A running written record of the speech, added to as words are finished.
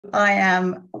I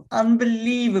am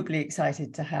unbelievably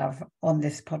excited to have on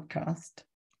this podcast.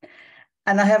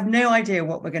 And I have no idea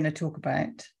what we're going to talk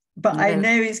about, but I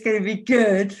know it's going to be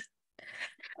good.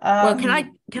 Well,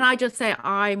 can I just say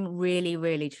I'm really,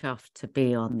 really chuffed to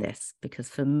be on this, because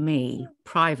for me,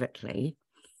 privately,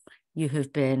 you've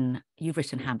written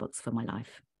handbooks for my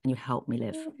life and you helped me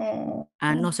live.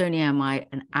 And not only am I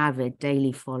an avid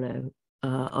daily follow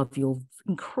of your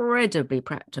incredibly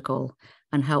practical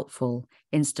and helpful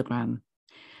Instagram,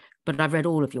 but I've read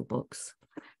all of your books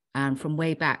and from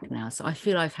way back now. So I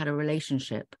feel I've had a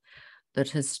relationship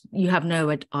that you have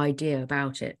no idea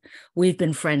about it. We've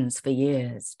been friends for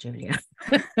years, Julia.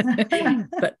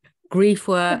 But Grief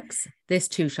Works, This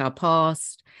Too Shall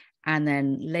Pass, and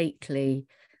then lately,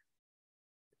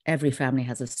 Every Family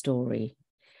Has a Story.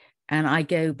 And I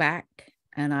go back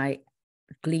and I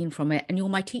glean from it, and you're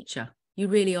my teacher. You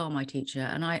really are my teacher.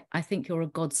 And I think you're a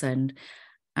godsend.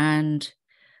 And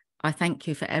I thank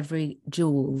you for every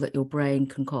jewel that your brain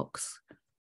concocts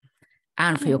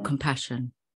and for your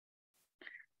compassion.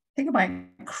 I think I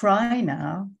might cry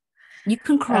now. You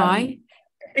can cry.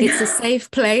 It's a safe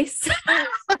place.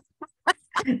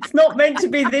 It's not meant to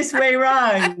be this way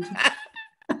round.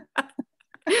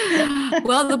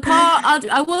 Well,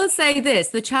 I will say this,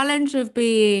 the challenge of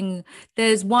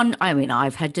there's one, I mean,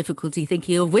 I've had difficulty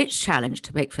thinking of which challenge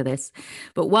to pick for this,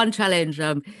 but one challenge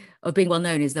of being well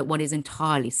known is that one is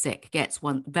entirely sick, gets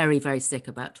one very, very sick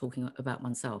about talking about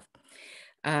oneself.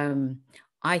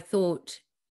 I thought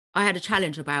I had a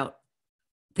challenge about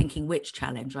thinking which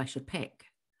challenge I should pick.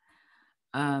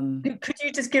 Could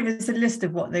you just give us a list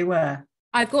of what they were?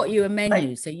 I've got you a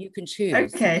menu, so you can choose.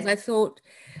 Okay. Because I thought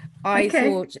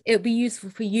it would be useful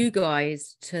for you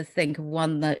guys to think of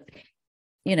one that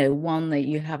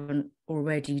you haven't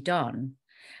already done.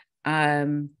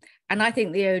 And I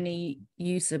think the only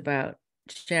use about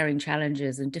sharing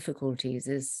challenges and difficulties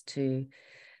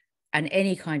and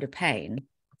any kind of pain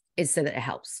is so that it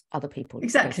helps other people.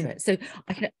 Exactly. So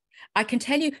I can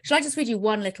tell you, shall I just read you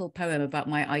one little poem about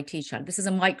my IT challenge? This is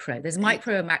there's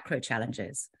micro and macro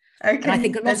challenges. Okay. And I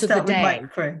think a lot of the day,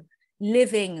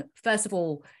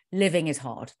 living is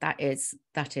hard. That is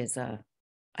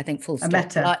I think full stop. A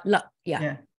meta.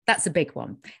 Yeah, that's a big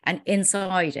one. And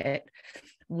inside it,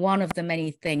 one of the many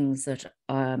things that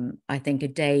I think a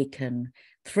day can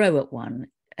throw at one,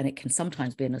 and it can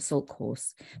sometimes be an assault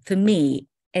course, for me,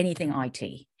 anything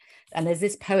IT. And there's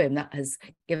this poem that has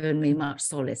given me much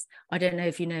solace. I don't know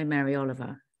if you know Mary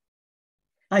Oliver.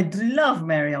 I love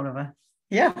Mary Oliver.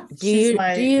 Yeah. Do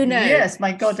you know? Yes,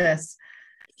 my goddess.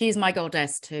 She's my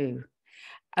goddess too.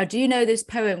 Do you know this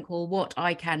poem called What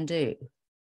I Can Do?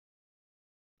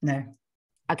 No.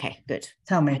 Okay, good.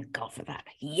 Tell me. Thank God for that.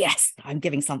 Yes, I'm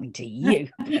giving something to you.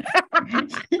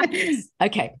 Yes.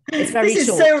 Okay, it's very short. This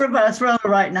is so reverse role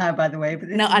right now, by the way. But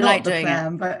no, I like doing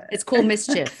plan, it. But... It's called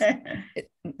mischief. Okay.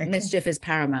 Mischief is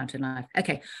paramount in life.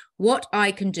 Okay, what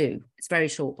I can do. It's very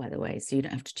short, by the way, so you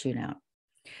don't have to tune out.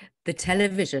 The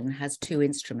television has two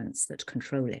instruments that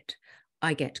control it.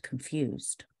 I get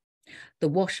confused. The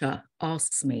washer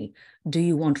asks me, do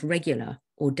you want regular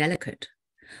or delicate?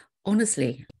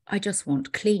 Honestly, I just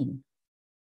want clean.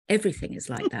 Everything is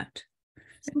like that.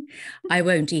 I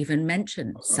won't even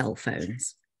mention cell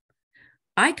phones.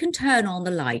 I can turn on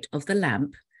the light of the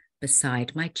lamp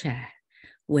beside my chair,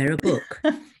 where a book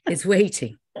is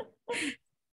waiting.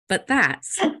 But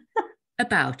that's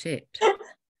about it.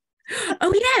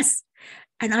 Oh, yes.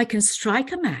 And I can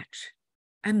strike a match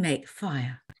and make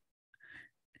fire.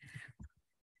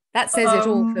 That says it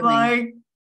all for me. Oh my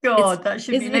God, that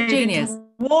should be made genius? Into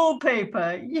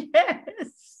wallpaper.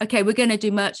 Yes. Okay, we're going to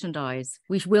do merchandise.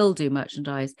 We will do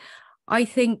merchandise. I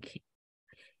think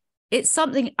it's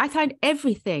something, I find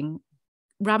everything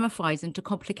ramifies into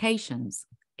complications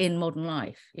in modern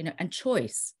life, and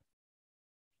choice.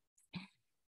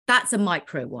 That's a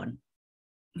micro one.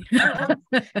 So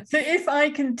if I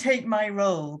can take my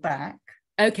role back.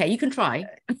 Okay, you can try.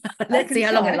 Let's see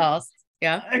how long it lasts.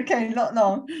 Yeah. Okay, not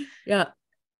long. Yeah.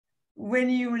 When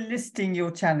you were listing your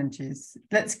challenges,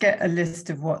 let's get a list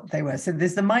of what they were. So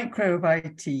there's the micro of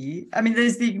IT. I mean,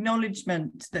 there's the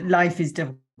acknowledgement that life is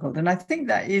difficult. And I think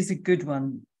that is a good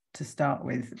one to start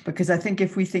with, because I think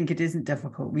if we think it isn't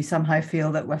difficult, we somehow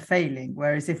feel that we're failing.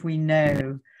 Whereas if we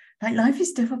know, like, life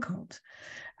is difficult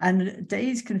and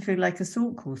days can feel like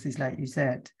assault courses, like you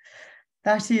said,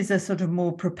 that is a sort of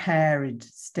more prepared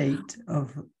state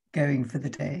of going for the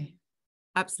day.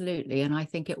 Absolutely. And I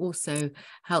think it also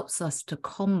helps us to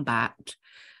combat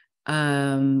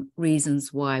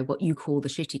reasons why what you call the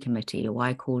shitty committee, or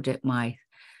I called it my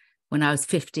when I was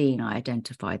 15, I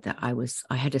identified that I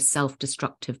had a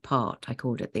self-destructive part. I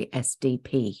called it the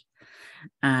SDP.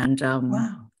 And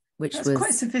wow, which that's was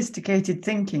quite sophisticated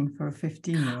thinking for a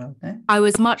 15-year-old. Eh? I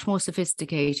was much more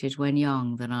sophisticated when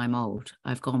young than I'm old.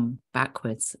 I've gone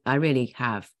backwards. I really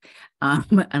have.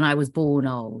 And I was born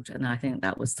old. And I think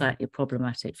that was slightly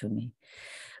problematic for me.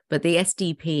 But the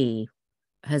SDP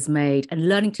has made, and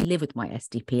learning to live with my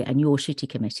SDP and your shitty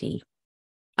committee,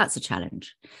 that's a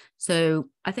challenge. So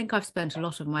I think I've spent a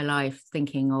lot of my life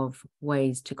thinking of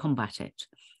ways to combat it.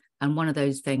 And one of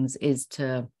those things is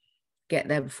to get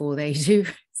there before they do.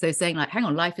 So saying like, hang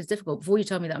on, life is difficult. Before you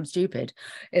tell me that I'm stupid,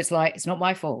 it's like, it's not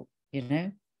my fault, you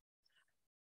know?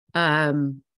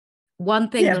 One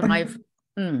thing that I've...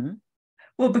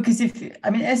 Well, because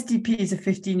SDP is a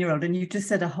 15-year-old, and you just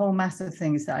said a whole mass of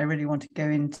things that I really want to go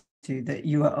into, that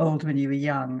you were old when you were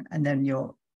young, and then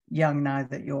you're young now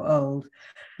that you're old.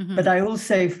 But I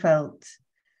also felt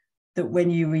that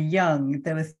when you were young,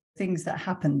 there were things that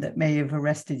happened that may have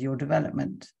arrested your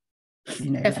development. You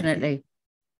know, definitely.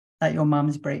 Like your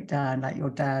mum's breakdown, like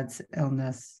your dad's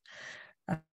illness,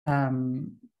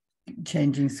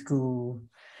 changing school.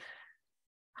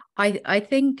 I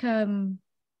think I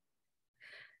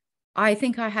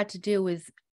had to deal with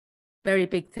very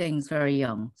big things very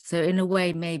young. So in a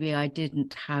way, maybe I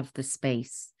didn't have the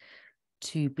space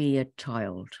to be a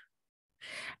child.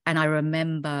 And I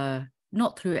remember,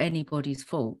 not through anybody's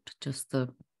fault, just the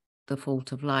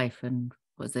fault of life, and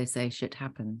as they say, shit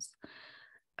happens.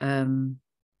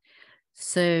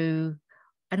 So,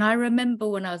 and I remember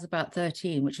when I was about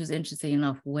 13, which was interesting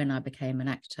enough, when I became an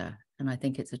actor, and I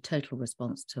think it's a total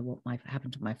response to what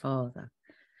happened to my father.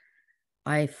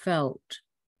 I felt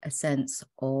a sense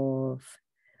of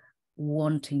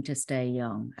wanting to stay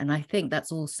young. And I think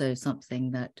that's also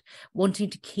something that, wanting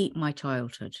to keep my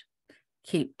childhood,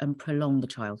 keep and prolong the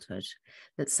childhood,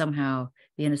 that somehow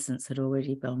the innocence had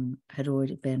already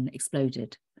been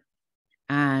exploded.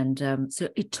 And so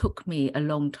it took me a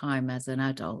long time as an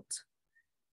adult,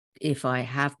 if I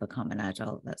have become an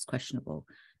adult, that's questionable,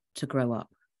 to grow up.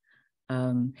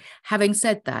 Having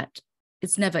said that,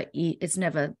 it's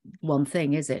never one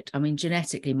thing, is it? I mean,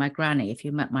 genetically, my granny, if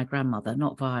you met my grandmother,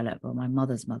 not Violet, but my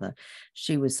mother's mother,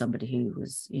 she was somebody who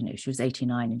was, you know, she was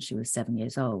 89 and she was 7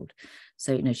 years old.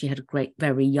 So, you know, she had a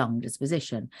very young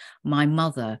disposition. My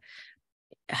mother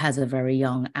has a very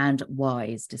young and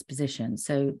wise disposition.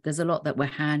 So there's a lot that we're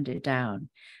handed down.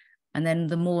 And then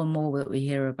the more and more that we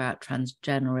hear about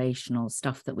transgenerational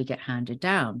stuff that we get handed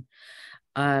down,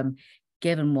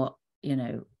 given what, you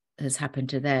know, has happened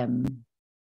to them,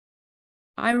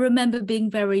 I remember being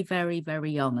very, very,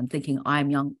 very young and thinking, I'm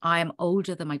young, I am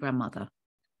older than my grandmother.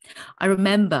 I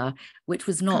remember, which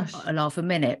was not a laugh a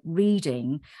minute,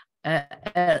 reading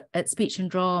at speech and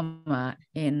drama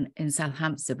in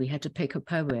Southampton. We had to pick a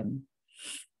poem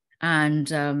and,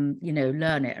 you know,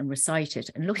 learn it and recite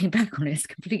it. And looking back on it, it's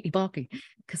completely barking,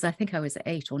 because I think I was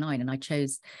 8 or 9 and I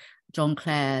chose John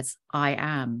Clare's I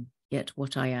Am, Yet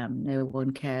What I Am, No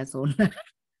One Cares or No.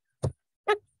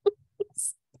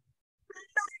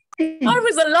 I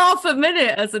was a laugh a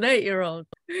minute as an 8-year-old,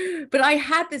 but I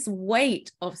had this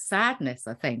weight of sadness,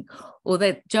 I think, or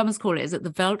the Germans call it, is it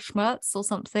the Weltschmerz or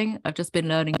something? I've just been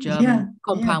learning German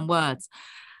compound words.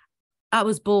 I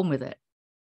was born with it.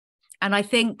 And I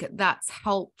think that's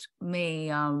helped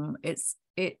me.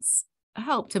 It's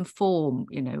helped inform,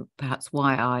 you know, perhaps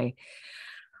why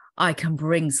I can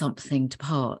bring something to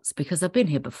parts, because I've been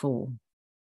here before.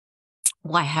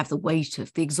 Why have the weight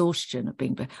of the exhaustion of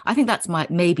being, I think that's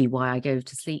maybe why I go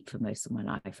to sleep for most of my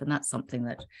life. And that's something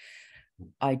that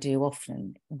I do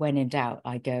often. When in doubt,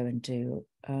 I go and do,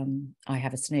 I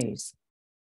have a snooze.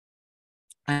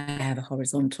 I have a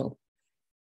horizontal.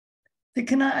 So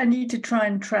I need to try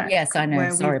and track. Yes, I know. Where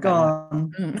Sorry we've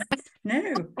gone.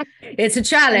 No. It's a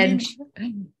challenge.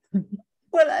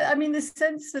 Well, I mean, the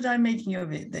sense that I'm making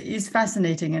of it that is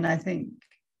fascinating, and I think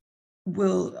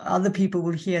other people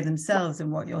will hear themselves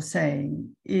in what you're saying,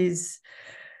 is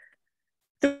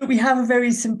that we have a very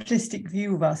simplistic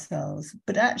view of ourselves,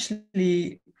 but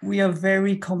actually we are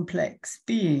very complex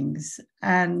beings,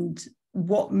 and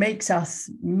what makes us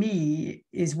me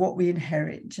is what we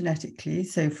inherit genetically.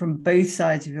 So from both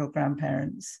sides of your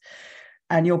grandparents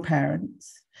and your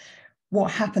parents, what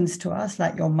happens to us,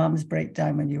 like your mum's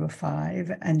breakdown when you were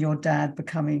 5 and your dad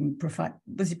becoming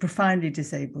was he profoundly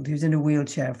disabled? He was in a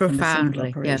wheelchair from a single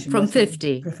operation. From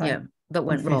 50, that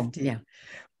went wrong.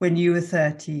 When you were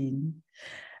 13.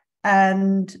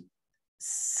 And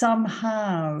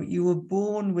somehow you were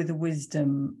born with a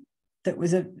wisdom that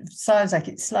sounds like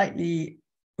it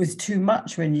was too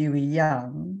much when you were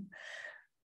young.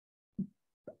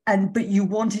 but you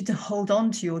wanted to hold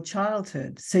on to your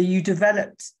childhood. So you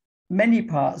developed many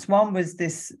parts. One was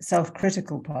this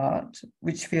self-critical part,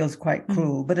 which feels quite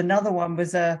cruel, but another one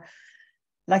was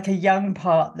like a young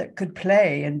part that could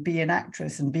play and be an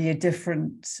actress and be a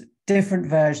different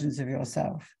versions of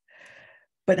yourself.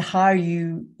 But how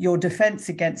your defense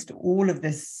against all of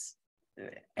this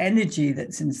energy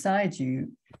that's inside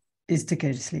you is to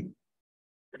go to sleep.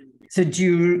 So do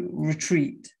you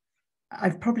retreat?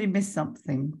 I've probably missed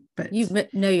something, but you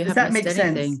haven't missed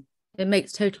anything. Sense? It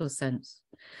makes total sense.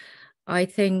 I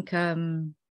think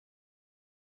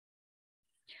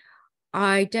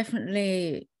I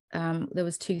definitely there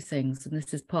was two things, and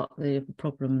this is part of the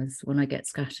problem, is when I get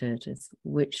scattered, is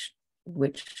which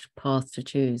path to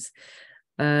choose.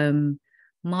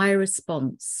 My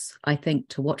response, I think,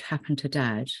 to what happened to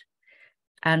Dad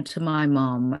and to my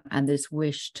mum, and this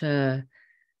wish to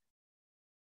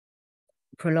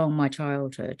prolong my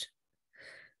childhood,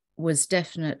 was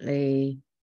definitely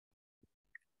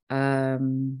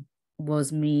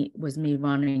was me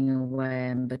running away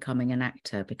and becoming an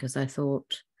actor, because I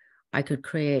thought I could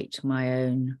create my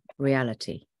own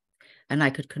reality and I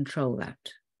could control that.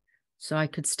 So I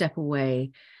could step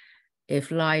away if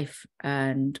life,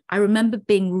 and I remember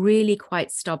being really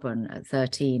quite stubborn at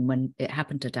 13 when it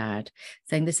happened to Dad,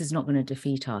 saying this is not going to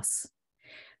defeat us.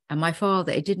 And my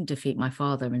father, it didn't defeat my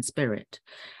father in spirit.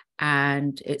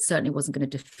 And it certainly wasn't going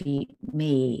to defeat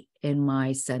me in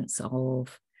my sense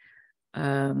of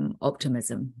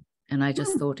optimism. And I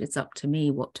just thought it's up to me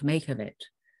what to make of it.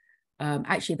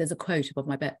 Actually, there's a quote above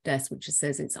my desk which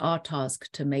says it's our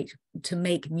task to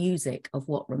make music of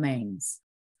what remains.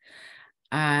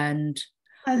 And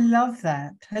I love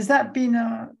that. Has that been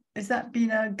a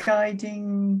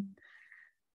guiding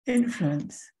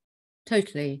influence?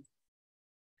 Totally.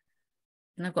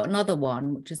 And I've got another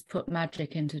one, which is put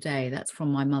magic in today. That's from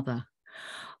my mother.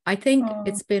 I think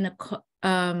it's been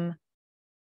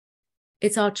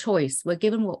it's our choice. We're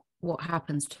given what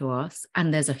happens to us,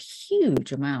 and there's a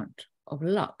huge amount of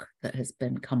luck that has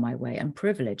come my way, and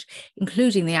privilege,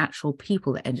 including the actual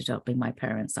people that ended up being my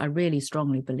parents. I really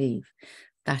strongly believe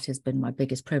that has been my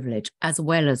biggest privilege, as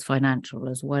well as financial,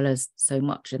 as well as so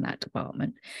much in that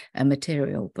department and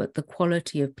material, but the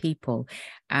quality of people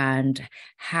and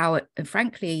how,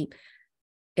 frankly,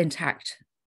 intact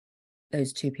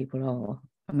those two people are.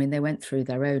 I mean, they went through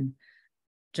their own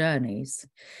journeys,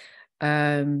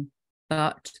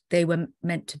 but they were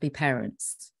meant to be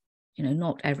parents,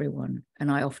 not everyone. And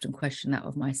I often question that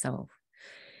of myself.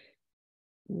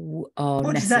 What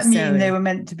does that mean, they were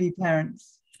meant to be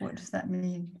parents? What does that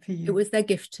mean for you? It was their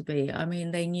gift to be. I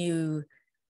mean, they knew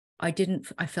I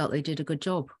felt they did a good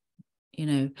job.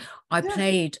 I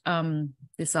played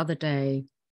this other day,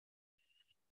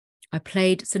 I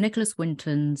played Sir Nicholas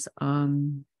Winton's,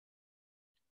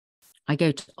 I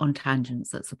go on tangents,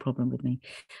 that's the problem with me.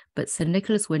 But Sir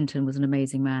Nicholas Winton was an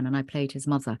amazing man, and I played his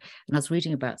mother. And I was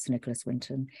reading about Sir Nicholas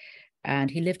Winton, and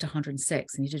he lived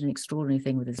 106, and he did an extraordinary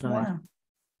thing with his life. Wow.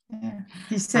 Yeah,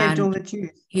 he saved all the Jews.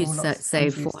 He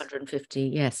saved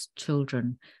 450,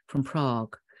 children from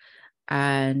Prague.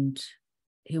 And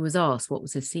he was asked what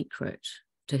was his secret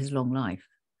to his long life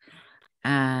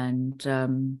and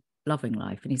loving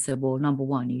life. And he said, well, number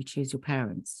one, you choose your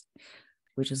parents,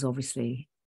 which is obviously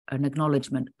an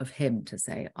acknowledgement of him to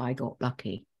say, I got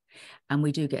lucky. And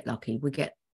we do get lucky. We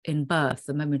get in birth,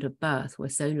 the moment of birth, we're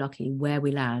so lucky where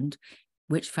we land,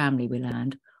 which family we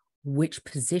land, which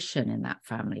position in that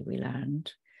family we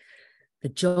land, the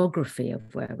geography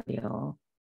of where we are.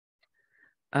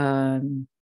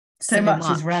 So much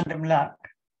is random luck.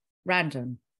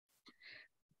 Random.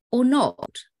 Or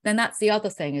not. Then that's the other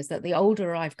thing, is that the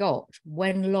older I've got,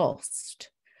 when lost,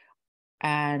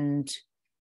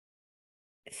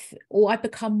 or I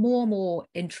become more and more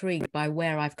intrigued by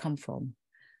where I've come from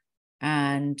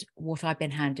and what I've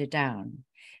been handed down.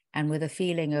 And with a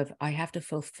feeling of I have to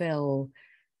fulfill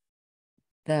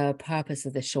the purpose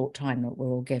of this short time that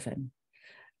we're all given.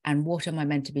 And what am I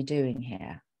meant to be doing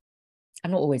here?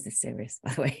 I'm not always this serious,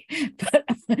 by the way,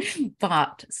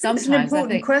 but sometimes it's an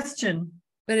important question.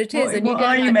 But it is. What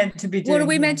are you meant to be doing? What are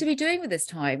we meant to be doing with this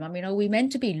time? I mean, are we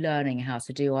meant to be learning how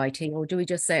to do IT, or do we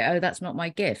just say, oh, that's not my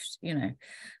gift,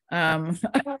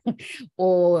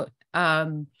 or are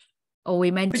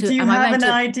we meant to? Do you have an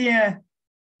idea?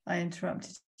 I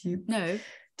interrupted you. No.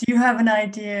 Do you have an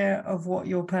idea of what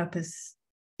your purpose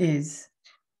is?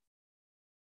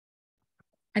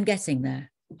 I'm getting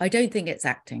there. I don't think it's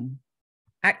acting.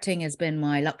 Acting has been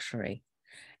my luxury,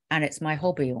 and it's my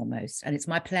hobby almost, and it's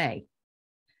my play.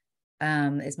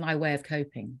 It's my way of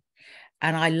coping,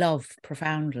 and I love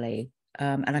profoundly,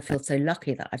 and I feel so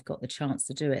lucky that I've got the chance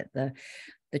to do it.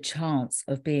 the chance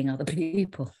of being other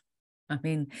people. I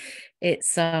mean,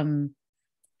 it's and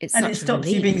it stops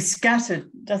you being scattered,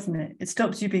 doesn't it? It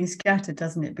stops you being scattered,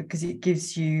 doesn't it? Because it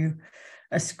gives you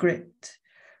a script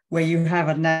where you have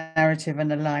a narrative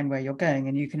and a line where you're going,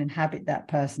 and you can inhabit that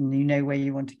person, you know where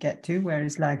you want to get to,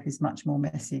 whereas life is much more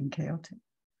messy and chaotic.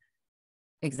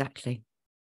 Exactly.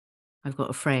 I've got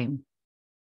a frame,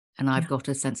 and I've got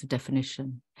a sense of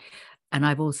definition, and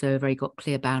I've also very got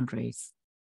clear boundaries.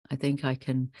 I think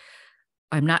I'm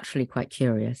naturally quite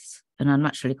curious, and I'm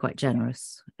naturally quite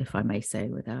generous, if I may say,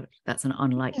 that's an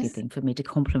unlikely thing for me to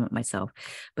compliment myself,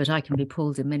 but I can be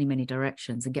pulled in many, many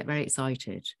directions and get very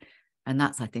excited. And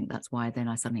I think that's why then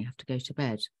I suddenly have to go to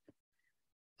bed,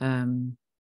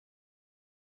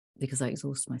 because I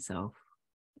exhaust myself.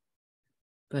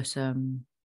 But there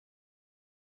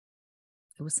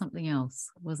was something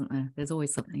else, wasn't there? There's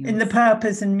always something else. In the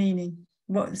purpose and meaning.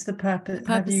 What's the purpose? The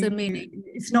purpose and meaning.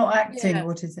 It's not acting. Yeah.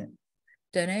 What is it?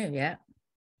 Don't know yet.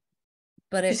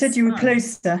 But you said you were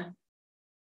closer.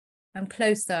 I'm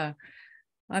closer.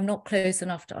 I'm not close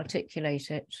enough to articulate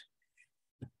it.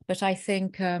 But I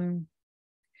think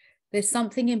there's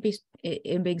something in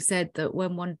being said that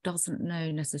when one doesn't know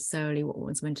necessarily what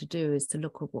one's meant to do, is to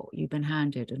look at what you've been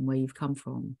handed and where you've come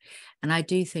from. And I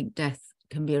do think death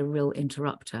can be a real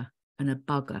interrupter and a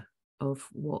bugger of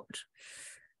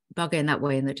bugger in that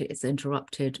way, in that it's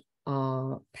interrupted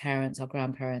our parents, our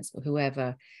grandparents, or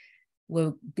whoever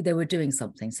they were doing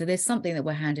something. So there's something that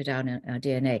we're handed down in our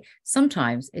DNA.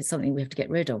 Sometimes it's something we have to get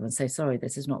rid of and say, sorry,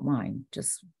 this is not mine,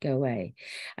 just go away.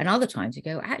 And other times you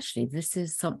go, actually, this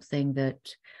is something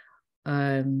that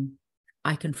I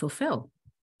can fulfill.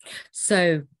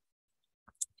 So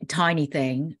tiny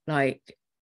thing, like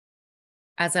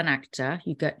as an actor,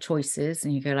 you get choices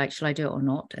and you go like, shall I do it or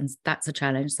not? And that's a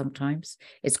challenge sometimes.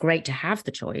 It's great to have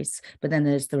the choice, but then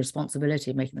there's the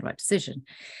responsibility of making the right decision.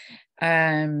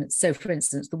 So for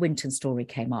instance, the Winton story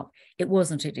came up. It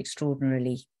wasn't an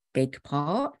extraordinarily big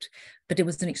part, but it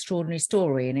was an extraordinary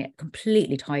story, and it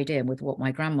completely tied in with what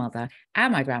my grandmother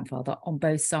and my grandfather on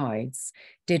both sides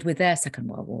did with their Second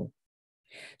World War.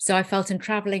 So I felt in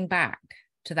traveling back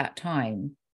to that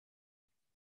time,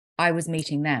 I was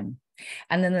meeting them.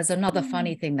 And then there's another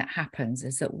funny thing that happens,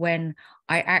 is that when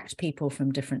I act people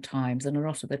from different times, and a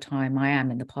lot of the time I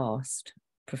am in the past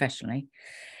professionally,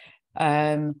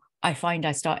 I find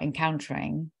I start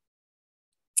encountering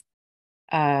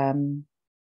or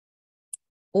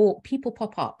people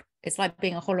pop up. It's like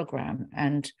being a hologram,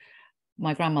 and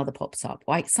my grandmother pops up,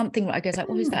 like something. I goes like,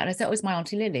 "Oh, who's that?" And I said, "Oh, it's my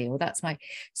Auntie Lily," or "That's my."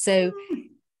 So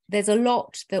there's a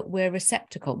lot that we're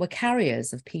receptacle, we're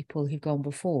carriers of people who've gone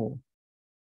before.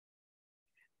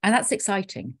 And that's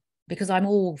exciting, because I'm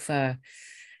all for,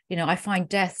 I find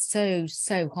death so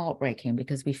heartbreaking,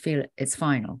 because we feel it's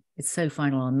final. It's so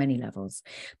final on many levels.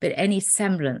 But any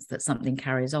semblance that something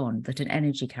carries on, that an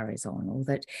energy carries on, or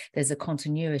that there's a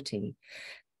continuity,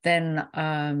 then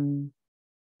I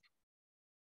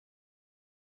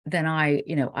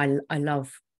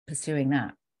love pursuing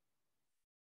that.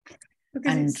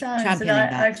 Because and it sounds, championing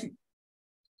that.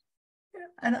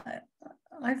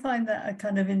 I find that a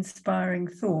kind of inspiring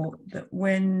thought, that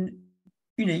when,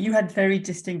 you had very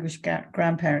distinguished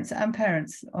grandparents and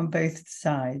parents on both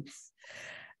sides,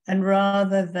 and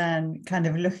rather than kind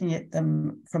of looking at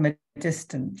them from a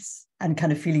distance and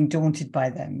kind of feeling daunted by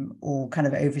them or kind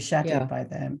of overshadowed by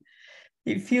them,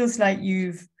 it feels like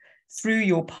through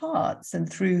your parts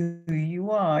and through who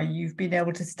you are, you've been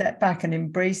able to step back and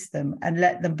embrace them and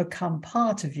let them become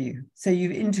part of you. So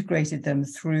you've integrated them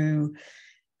through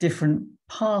different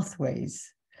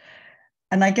pathways.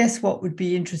 And I guess what would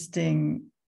be interesting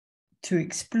to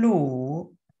explore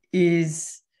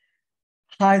is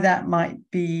how that might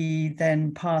be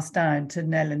then passed down to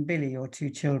Nell and Billy, your two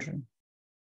children.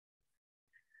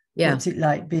 What's it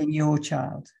like being your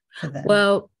child for them?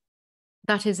 Well,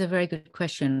 that is a very good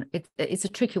question. It's a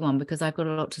tricky one, because I've got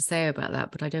a lot to say about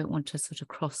that, but I don't want to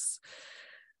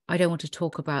I don't want to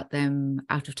talk about them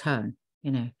out of turn,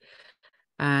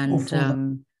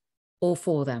 and or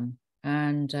for them.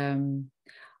 And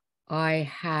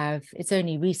it's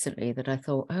only recently that I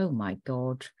thought, oh my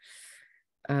God,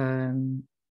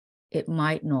 it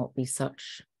might not be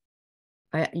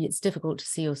it's difficult to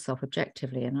see yourself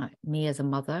objectively. And me as a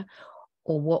mother,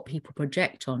 or what people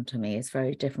project onto me, is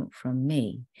very different from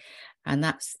me. And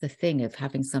that's the thing of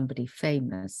having somebody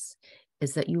famous,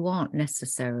 is that you aren't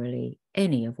necessarily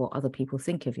any of what other people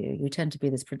think of you. You tend to be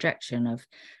this projection of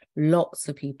lots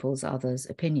of others'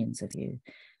 opinions of you.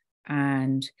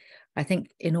 And I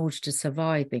think in order to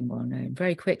survive being well known,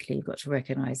 very quickly you've got to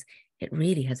recognize it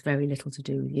really has very little to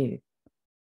do with you.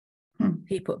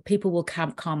 People will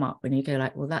come up when you go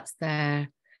like, well, that's their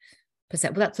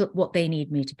perception. Well, that's what they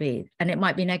need me to be. And it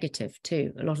might be negative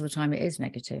too. A lot of the time it is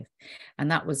negative.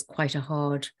 And that was quite a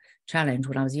hard challenge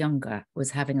when I was younger,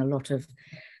 was having a lot of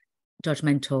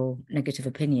judgmental, negative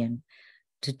opinion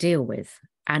to deal with,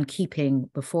 and keeping,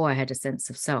 before I had a sense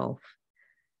of self,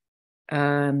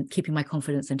 keeping my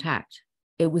confidence intact.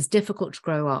 It was difficult to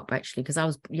grow up, actually, because I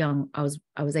was young. I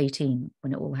was 18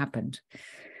 when it all happened.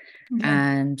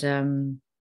 And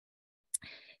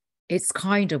it's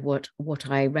kind of what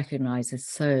I recognize as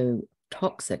so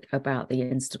toxic about the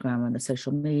Instagram and the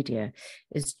social media,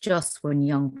 is just when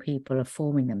young people are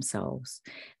forming themselves,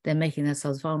 they're making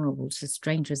themselves vulnerable to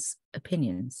strangers'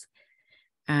 opinions.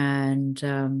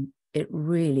 And it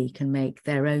really can make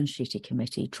their own shitty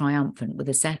committee triumphant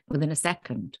within a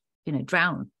second,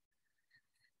 drown.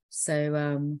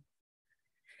 So,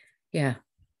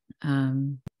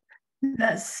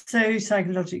 that's so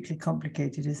psychologically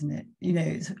complicated, isn't it?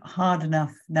 It's hard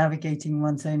enough navigating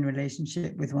one's own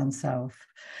relationship with oneself,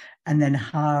 and then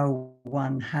how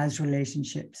one has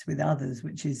relationships with others,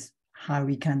 which is how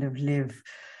we kind of live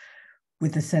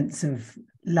with a sense of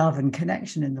love and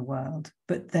connection in the world.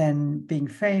 But then being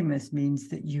famous means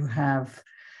that you have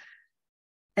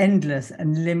endless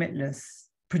and limitless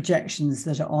projections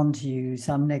that are onto you,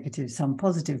 some negative, some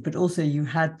positive, but also you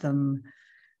had them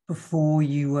before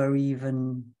you were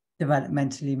even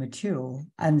developmentally mature.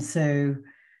 And so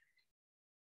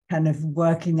kind of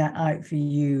working that out for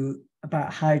you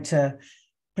about how to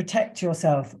protect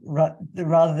yourself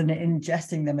rather than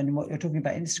ingesting them. And what you're talking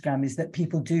about Instagram is that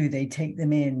people do, they take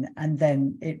them in and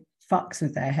then it fucks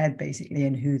with their head basically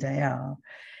and who they are.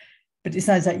 But it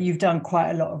sounds like you've done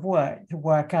quite a lot of work to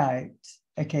work out,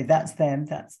 okay, that's them,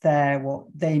 that's what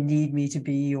they need me to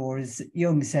be. Or as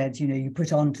Jung said, you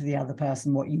put on to the other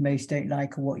person what you most don't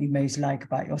like or what you most like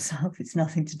about yourself. It's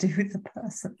nothing to do with the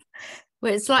person.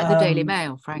 Well, it's like the Daily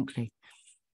Mail, frankly,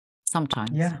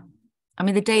 sometimes. Yeah. I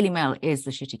mean, the Daily Mail is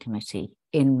the shitty committee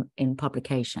in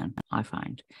publication, I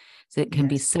find. So it can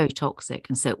be so toxic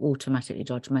and so automatically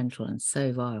judgmental and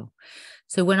so vile.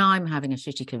 So when I'm having a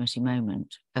shitty committee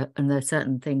moment, and there are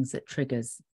certain things that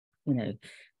triggers,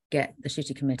 get the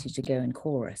shitty committee to go in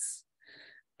chorus.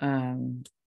 I mean,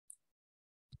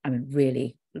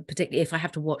 really, particularly if I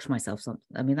have to watch myself,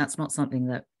 that's not something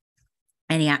that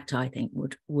any actor, I think,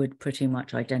 would pretty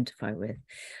much identify with.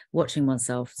 Watching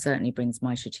oneself certainly brings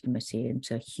my shitty committee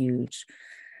into a huge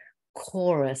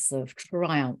chorus of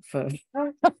triumph of,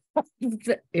 So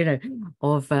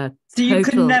you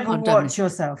can never watch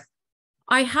yourself.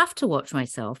 I have to watch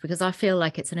myself because I feel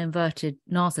like it's an inverted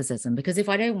narcissism, because if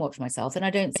I don't watch myself, then I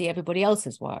don't see everybody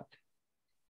else's work.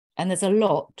 And there's a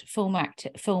lot, film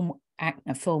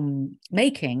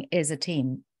making is a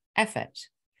team effort.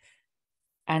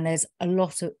 And there's a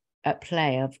lot at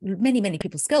play of many, many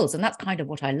people's skills. And that's kind of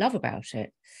what I love about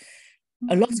it.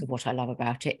 A lot of what I love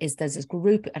about it is there's this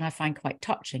group, and I find quite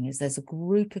touching, is there's a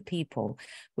group of people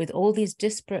with all these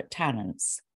disparate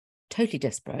talents, totally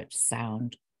disparate: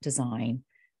 sound, design,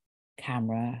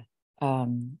 camera,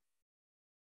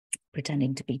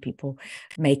 pretending to be people,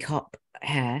 makeup,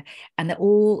 hair, and they're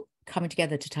all coming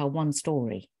together to tell one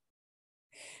story.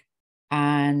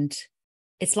 And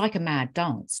it's like a mad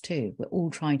dance too. We're all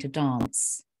trying to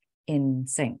dance in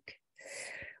sync,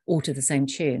 all to the same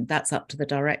tune. That's up to the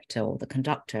director or the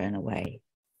conductor in a way.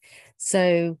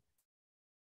 So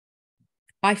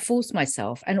I force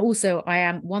myself, and also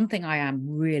one thing I am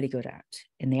really good at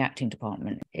in the acting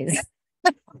department is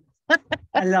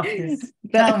I love this.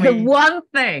 The one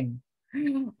thing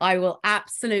I will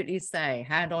absolutely say,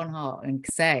 hand on heart, and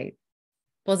say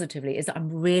positively, is that I'm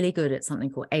really good at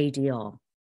something called ADR.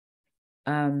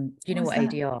 Do you know what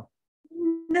ADR?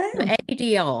 No. So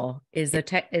ADR is the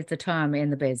term in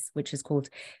the biz, which is called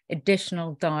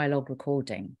additional dialogue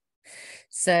recording.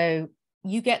 So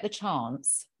you get the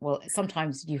chance, well,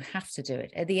 sometimes you have to do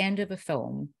it at the end of a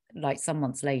film, like some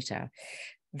months later.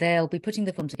 They'll be putting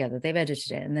the film together, they've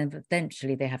edited it, and then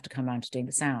eventually they have to come around to doing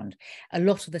the sound. A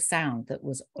lot of the sound that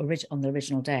was on the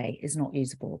original day is not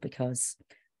usable because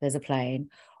there's a plane,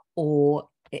 or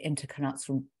it interconnects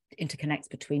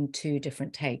between two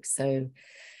different takes, so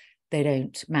they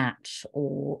don't match,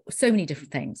 or so many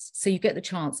different things. So you get the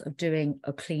chance of doing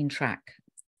a clean track.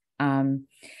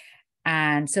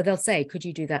 And so they'll say, could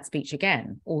you do that speech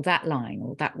again, or that line,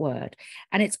 or that word?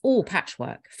 And it's all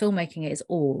patchwork. Filmmaking is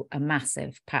all a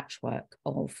massive patchwork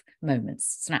of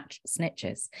moments,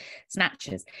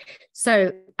 snatches.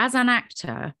 So as an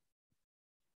actor,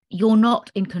 you're not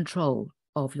in control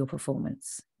of your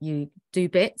performance. You do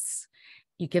bits,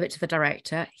 you give it to the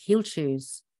director, he'll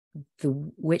choose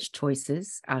which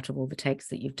choices out of all the takes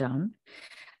that you've done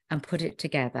and put it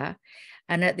together.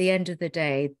 And at the end of the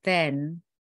day, then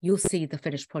you'll see the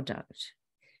finished product.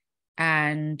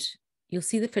 And you'll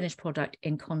see the finished product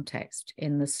in context,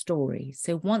 in the story.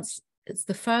 So once it's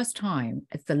the first time,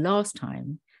 it's the last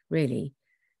time, really,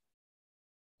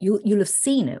 you'll have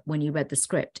seen it when you read the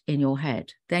script in your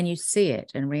head. Then you see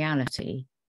it in reality.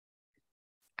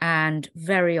 And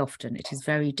very often it is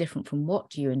very different from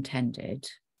what you intended,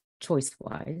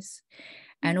 choice-wise.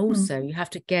 And also you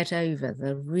have to get over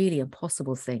the really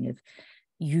impossible thing of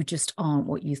you just aren't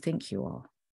what you think you are.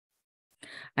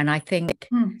 And I think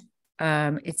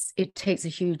it takes a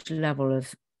huge level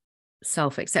of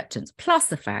self-acceptance, plus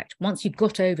the fact once you've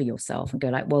got over yourself and go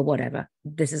like, well, whatever,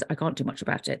 I can't do much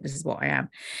about it, this is what I am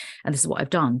and this is what I've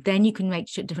done, then you can make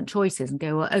different choices and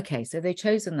go, well, okay, so they've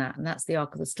chosen that and that's the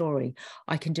arc of the story,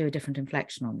 I can do a different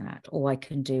inflection on that. Or I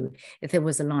can do, if there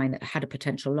was a line that had a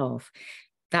potential laugh,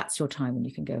 that's your time when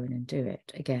you can go in and do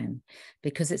it again,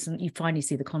 because you finally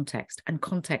see the context, and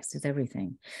context is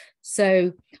everything.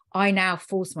 So I now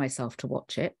force myself to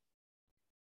watch it,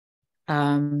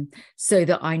 so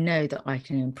that I know that I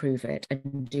can improve it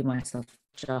and do myself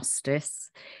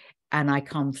justice. And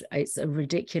it's a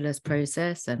ridiculous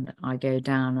process, and I go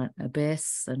down an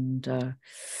abyss and a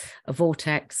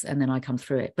vortex, and then I come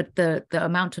through it. But the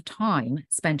amount of time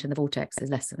spent in the vortex is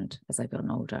lessened as I've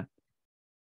gotten older.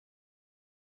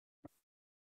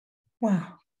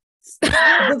 Wow.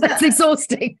 That's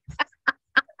exhausting.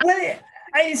 Well,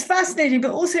 it's fascinating,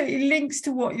 but also it links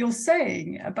to what you're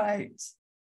saying about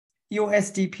your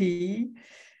SDP,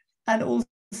 and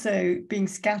also being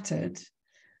scattered,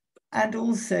 and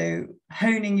also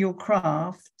honing your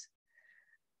craft,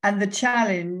 and the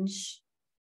challenge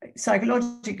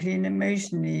psychologically and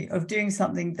emotionally of doing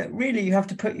something that really you have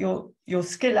to put your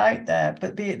skill out there,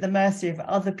 but be at the mercy of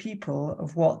other people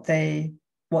of what they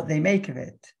make of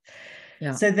it.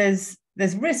 Yeah. So there's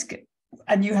risk,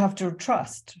 and you have to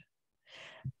trust.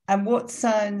 And what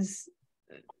sounds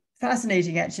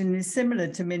fascinating, actually, and is similar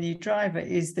to Minnie Driver,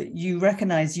 is that you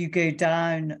recognize you go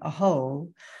down a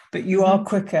hole, but you are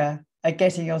quicker at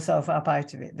getting yourself up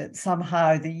out of it. That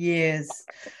somehow the years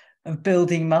of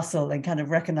building muscle and kind of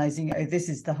recognizing, oh, this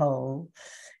is the hole.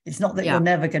 It's not that you're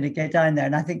never going to go down there.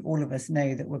 And I think all of us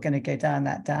know that we're going to go down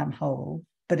that damn hole,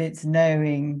 but it's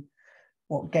knowing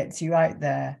what gets you out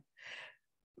there.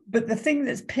 But the thing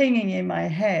that's pinging in my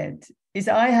head is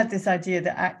I had this idea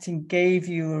that acting gave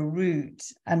you a route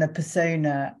and a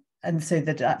persona, and so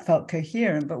that felt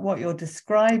coherent. But what you're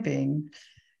describing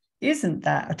isn't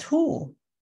that at all.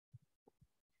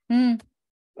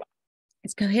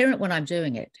 It's coherent when I'm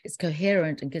doing it. It's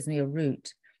coherent and gives me a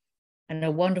route and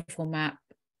a wonderful map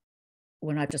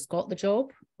when I just got the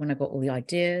job, when I got all the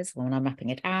ideas, when I'm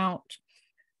mapping it out.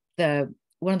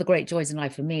 One of the great joys in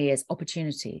life for me is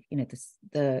opportunity,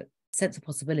 the sense of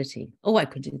possibility. Oh, I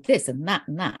could do this and that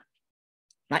and that.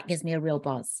 That gives me a real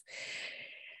buzz.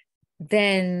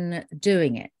 Then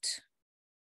doing it,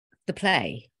 the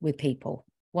play with people,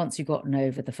 once you've gotten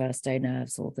over the first day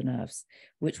nerves or the nerves,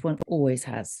 which one always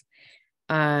has,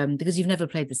 because you've never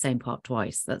played the same part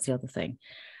twice. That's the other thing.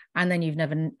 And then you've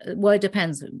never, well, it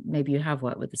depends. Maybe you have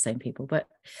worked with the same people, but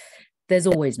there's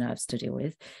always nerves to deal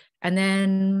with. And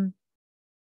then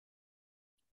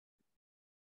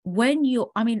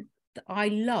I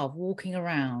love walking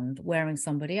around wearing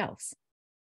somebody else.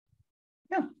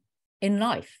 Yeah. In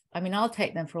life. I'll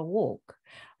take them for a walk.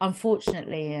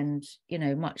 Unfortunately, and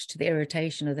much to the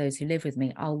irritation of those who live with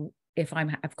me, if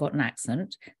I've got an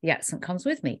accent, the accent comes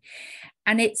with me.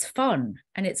 And it's fun,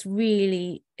 and it's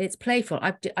playful.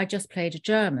 I just played a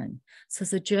German. So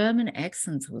the German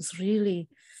accent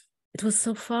it was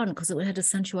so fun because it had a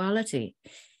sensuality.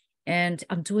 And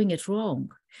I'm doing it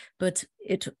wrong, but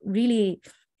it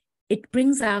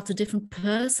brings out a different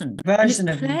version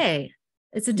of play.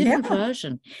 It's a different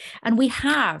version, and we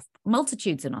have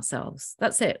multitudes in ourselves.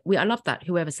 That's it. I love that.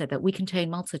 Whoever said that, we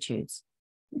contain multitudes.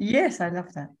 Yes, I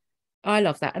love that. I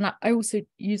love that, and I also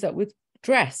use that with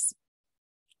dress.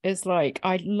 It's like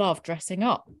I love dressing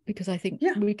up because I think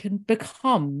we can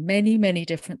become many, many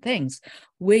different things.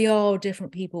 We are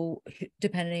different people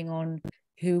depending on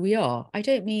who we are. I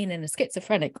don't mean in a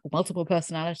schizophrenic or multiple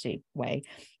personality way,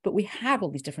 but we have all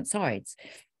these different sides.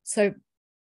 So,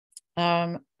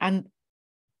 and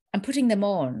putting them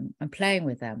on and playing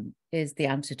with them is the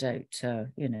antidote to,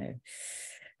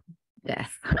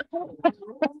 death.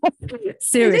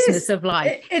 Seriousness of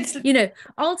life. It's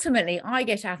ultimately I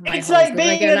get out of my it's like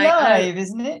being alive,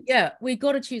 isn't it? Yeah, we've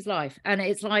got to choose life, and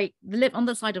it's like live on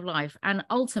the side of life. And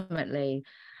ultimately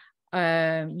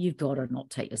you've got to not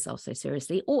take yourself so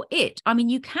seriously, or I mean,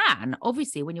 you can,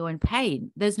 obviously, when you're in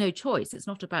pain, there's no choice. It's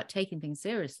not about taking things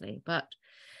seriously, but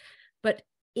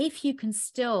if you can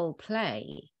still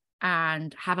play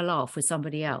and have a laugh with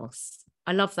somebody else.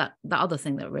 I love that. The other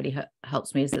thing that really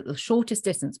helps me is that the shortest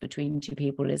distance between two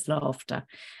people is laughter.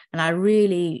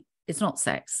 And it's not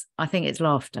sex. I think it's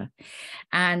laughter.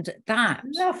 And that. I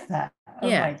love that. Oh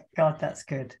my God, that's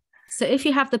good. So if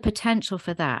you have the potential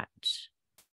for that,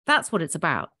 that's what it's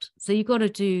about. So you've got to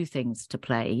do things to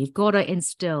play. You've got to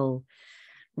instill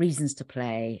reasons to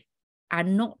play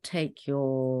and not take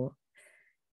your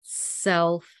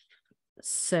self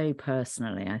so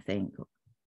personally, I think.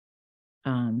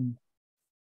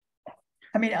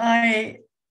 I mean, I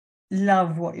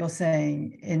love what you're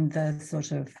saying in the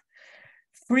sort of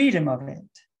freedom of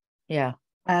it. Yeah.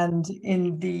 And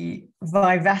in the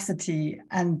vivacity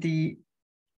and the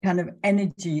kind of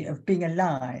energy of being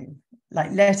alive,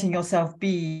 like letting yourself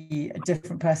be a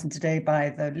different person today by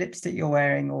the lipstick you're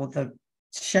wearing or the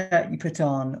shirt you put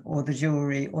on or the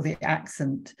jewelry or the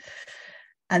accent.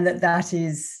 And that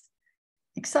is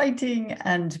exciting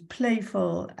and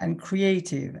playful and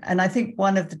creative. And I think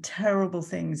one of the terrible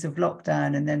things of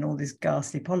lockdown and then all this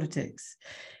ghastly politics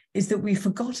is that we've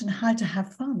forgotten how to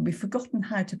have fun. We've forgotten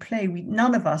how to play.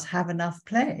 None of us have enough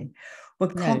play. We're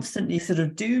constantly sort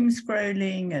of doom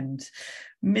scrolling and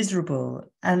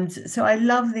miserable. And so I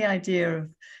love the idea of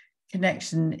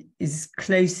connection is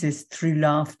closest through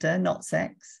laughter, not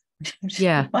sex.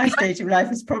 Yeah. My stage of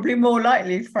life is probably more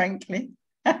likely, frankly.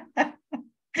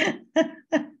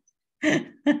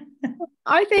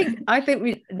 I think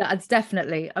that's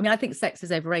definitely, I mean, I think sex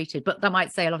is overrated, but that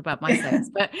might say a lot about my sex,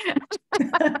 but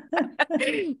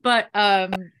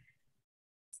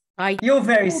you're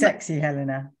very sexy,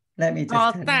 Helena. Let me just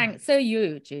tell thanks. So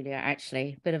you, Julia,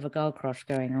 actually, bit of a girl crush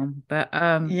going on, but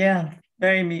yeah,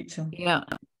 very mutual.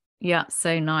 Yeah,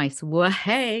 so nice. Well,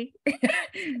 hey.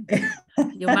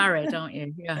 You're married, aren't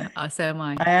you? Yeah, so am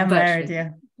I. I am married,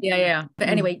 yeah. Yeah. But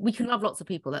anyway, we can love lots of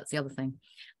people. That's the other thing,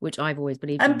 which I've always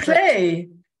believed and in.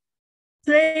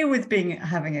 Play with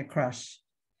having a crush.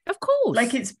 Of course.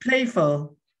 Like it's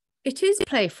playful. It is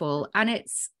playful, and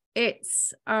it's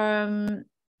a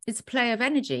play of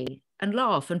energy and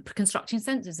laugh and constructing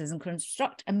sentences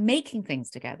and making things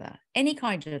together. Any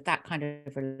kind of that kind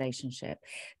of relationship,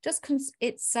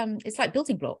 it's like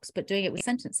building blocks, but doing it with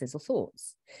sentences or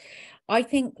thoughts. I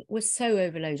think we're so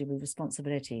overloaded with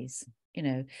responsibilities. You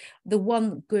know, the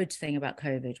one good thing about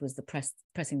COVID was the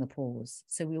pressing the pause.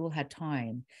 So we all had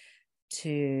time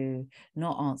to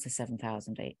not answer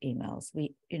 7,000 emails.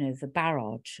 The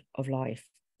barrage of life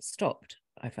stopped,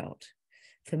 I felt.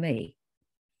 For me,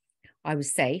 I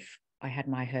was safe. I had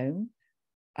my home.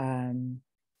 No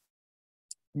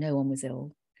one was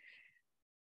ill.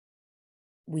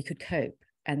 We could cope.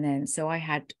 And then, so I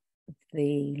had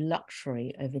the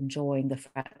luxury of enjoying the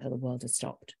fact that the world had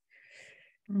stopped.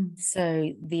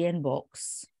 So the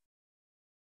inbox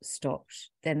stopped.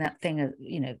 Then that thing,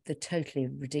 the totally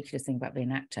ridiculous thing about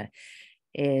being an actor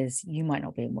is you might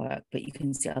not be in work, but you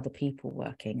can see other people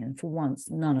working. And for once,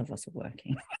 none of us are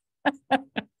working.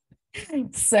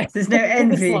 So there's no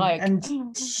envy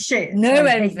and shit. No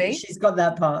envy. She's got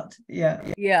that part.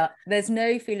 Yeah. There's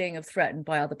no feeling of threatened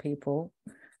by other people.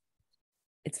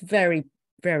 It's very,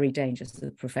 very dangerous as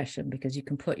a profession because you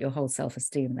can put your whole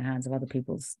self-esteem in the hands of other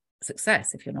people's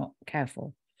success if you're not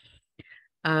careful.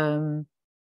 So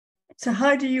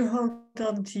how do you hold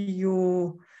on to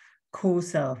your core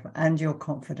self and your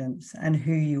confidence and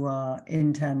who you are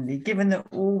internally, given that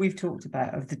all we've talked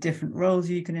about of the different roles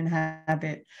you can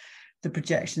inhabit, the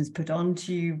projections put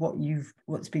onto you,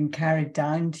 what's been carried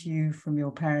down to you from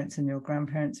your parents and your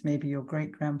grandparents, maybe your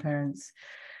great-grandparents?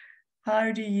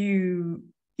 How do you,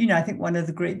 I think one of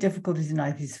the great difficulties in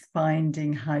life is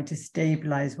finding how to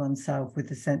stabilize oneself with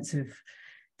the sense of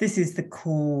this is the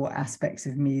core aspects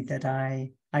of me that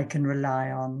I can rely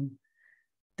on,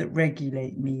 that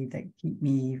regulate me, that keep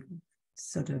me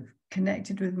sort of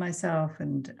connected with myself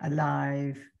and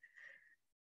alive.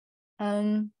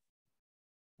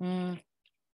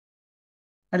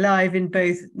 Alive in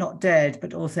both, not dead,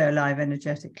 but also alive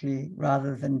energetically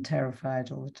rather than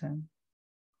terrified all the time.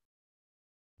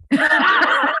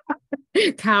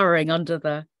 Cowering under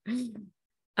the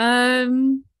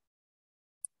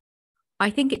I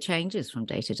think it changes from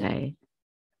day to day.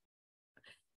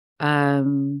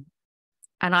 And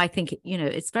I think,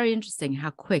 it's very interesting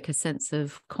how quick a sense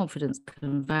of confidence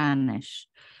can vanish.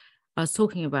 I was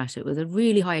talking about it with a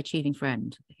really high achieving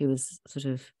friend who was sort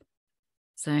of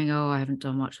saying, oh, I haven't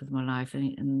done much with my life.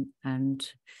 And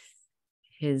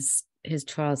his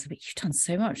trials, but you've done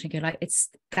so much, and you go like, it's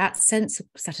that sense of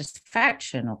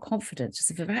satisfaction or confidence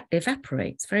just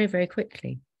evaporates very, very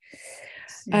quickly.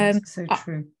 Yes, so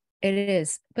true. It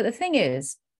is. But the thing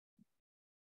is,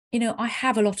 you know, I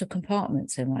have a lot of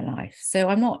compartments in my life, so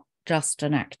I'm not just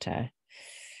an actor.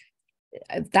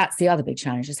 That's the other big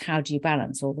challenge, is how do you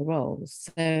balance all the roles?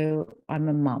 So I'm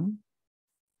a mum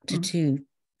to two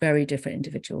very different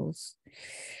individuals.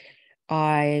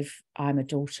 I'm a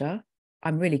daughter.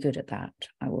 I'm really good at that.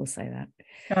 I will say that.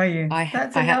 Are you?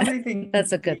 That's a lovely thing.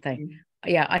 That's a good thing.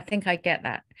 Yeah, I think I get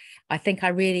that. I think I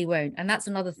really won't. And that's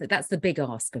another thing. That's the big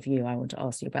ask of you. I want to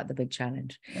ask you about the big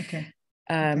challenge. Okay.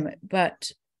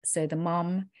 But so the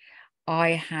mum, I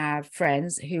have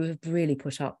friends who have really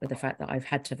put up with the fact that I've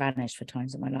had to vanish for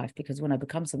times in my life, because when I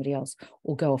become somebody else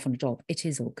or go off on a job, it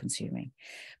is all consuming.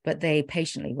 But they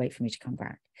patiently wait for me to come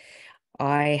back.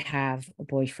 I have a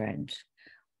boyfriend.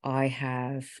 I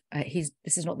have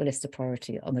this is not the list of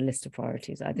priority on the list of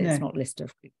priorities. It's not a list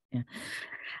of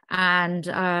and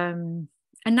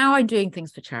now I'm doing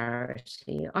things for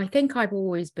charity. I think I've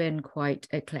always been quite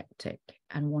eclectic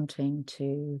and wanting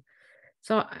to,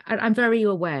 so I'm very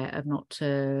aware of not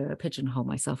to pigeonhole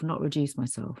myself and not reduce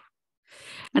myself.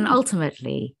 And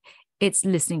ultimately it's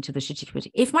listening to the shitty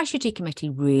committee. If my shitty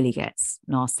committee really gets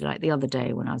nasty, like the other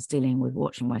day when I was dealing with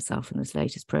watching myself in this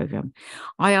latest program,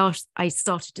 I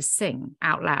started to sing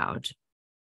out loud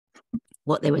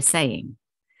what they were saying.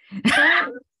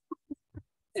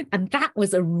 And that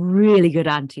was a really good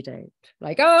antidote.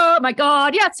 Like, oh my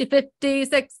God, yes, you're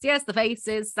 56. Yes, the face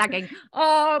is sagging.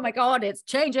 Oh my God, it's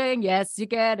changing. Yes, you're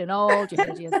getting old. You're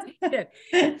hideous. You know,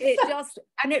 it just,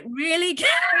 and it really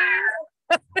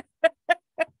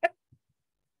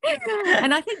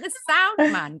and I think the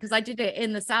sound man, because I did it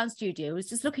in the sound studio, was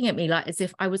just looking at me like as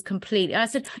if I was completely, I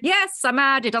said, yes, I'm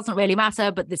mad, it doesn't really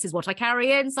matter, but this is what I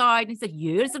carry inside. And he said,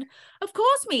 you? I said, of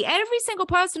course me. Every single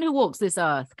person who walks this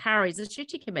earth carries a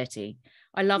shitty committee.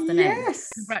 I love the name.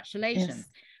 Congratulations. Yes.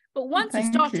 But once you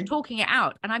started talking it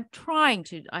out, and I'm trying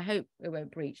to, I hope it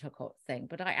won't breach her thing,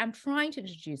 but I am trying to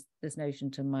introduce this notion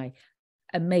to my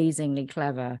amazingly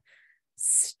clever,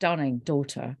 stunning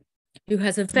daughter, who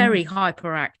has a very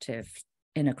hyperactive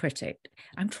inner critic.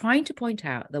 I'm trying to point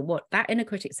out that what that inner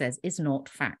critic says is not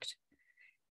fact.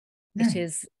 No. It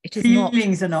is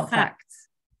feelings are not facts.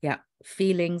 Yeah,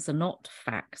 feelings are not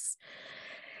facts.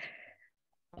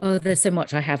 Oh, there's so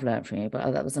much I have learned from you,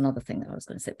 but that was another thing that I was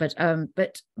going to say. But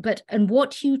and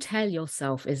what you tell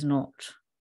yourself is not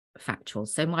factual.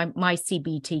 So my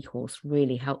CBT course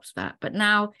really helps that. But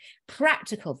now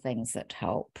practical things that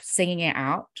help, singing it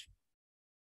out.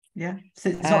 Yeah, so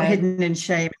it's not hidden in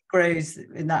shame. It grows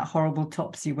in that horrible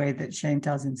topsy way that shame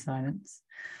does in silence.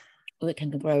 Well, it can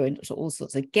grow into all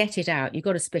sorts of, get it out. You've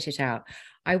got to spit it out.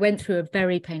 I went through a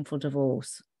very painful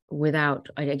divorce without,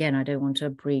 again, I don't want to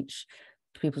breach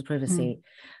people's privacy,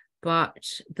 but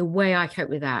the way I coped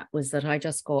with that was that I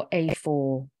just got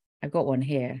A4, I've got one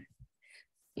here,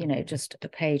 you know, just a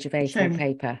page of A4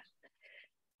 paper.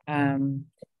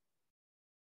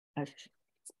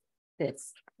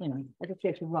 This, you know, I just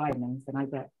go to Ryman's and I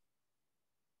get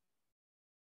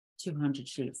 200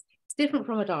 sheets. It's different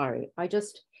from a diary. I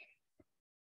just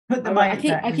put the I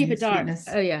keep a diary. Sweetness.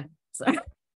 Oh yeah, so,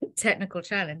 technical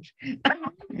challenge.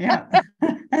 Yeah.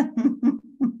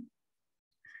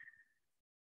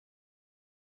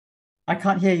 I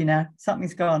can't hear you now.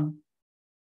 Something's gone.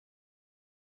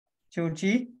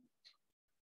 Georgie.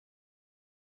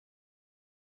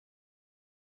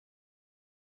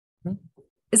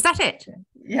 Is that it?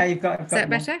 Yeah, you've got. Is that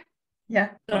better? Yeah.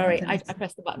 Sorry, I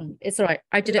pressed the button. It's all right.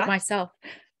 I did it myself.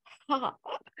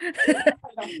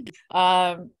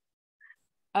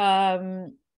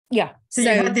 Yeah. So you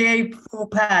had the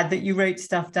A4 pad that you wrote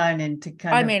stuff down in to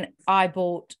kind of. I mean, I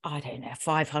bought, I don't know,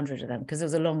 500 of them because it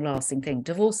was a long-lasting thing.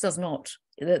 Divorce does not.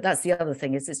 That's the other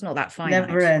thing, is it's not that finite.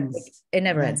 Never ends. It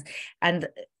never ends. And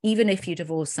even if you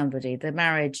divorce somebody, the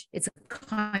marriage, it's a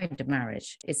kind of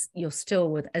marriage. You're still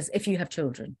with, as if you have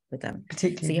children with them.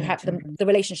 Particularly. So you have the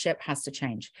relationship has to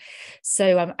change.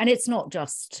 So, and it's not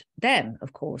just them,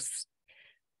 of course.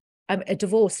 A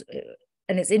divorce,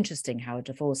 and it's interesting how a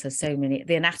divorce has so many,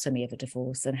 the anatomy of a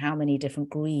divorce and how many different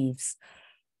grieves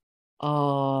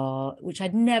are, which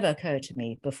had never occurred to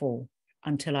me before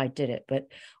until I did it. But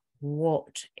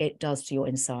what it does to your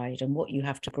inside and what you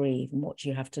have to grieve and what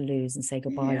you have to lose and say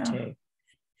goodbye to.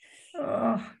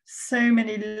 Oh, so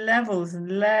many levels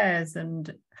and layers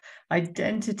and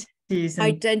identities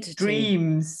and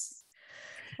dreams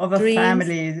of a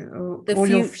family, the or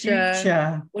future, your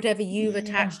future. Whatever you've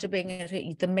attached to being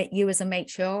you as a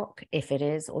matriarch, if it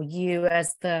is, or you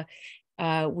as the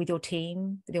with your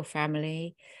team, with your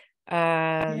family.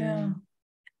 Yeah.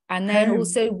 And then Home.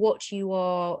 also what you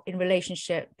are in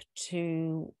relationship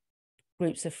to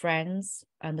groups of friends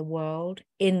and the world,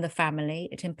 in the family.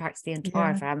 It impacts the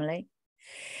entire family.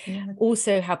 Yeah.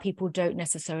 Also, how people don't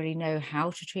necessarily know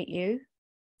how to treat you.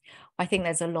 I think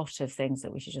there's a lot of things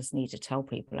that we should just need to tell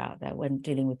people out there when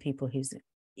dealing with people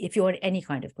if you're in any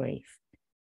kind of grief,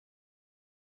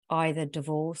 either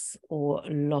divorce or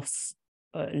loss,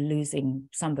 losing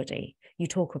somebody, you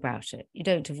talk about it. You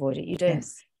don't avoid it.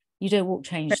 You don't walk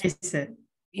change. Face it.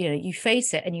 You know, you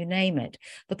face it and you name it.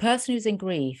 The person who's in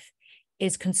grief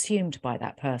is consumed by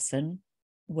that person,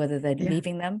 whether they're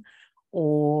leaving them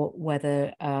or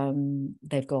whether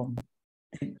they've gone.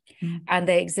 And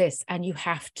they exist, and you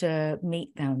have to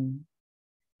meet them,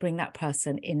 bring that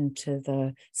person into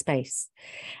the space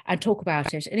and talk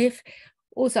about it. And if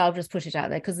also, I'll just put it out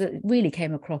there, because it really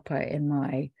came a cropper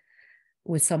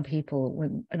with some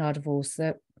people in our divorce,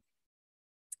 that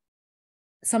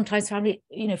sometimes family,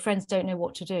 friends don't know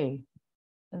what to do,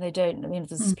 and they don't,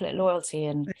 there's a split loyalty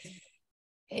and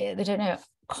they don't know.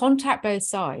 Contact both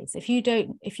sides. If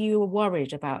you are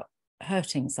worried about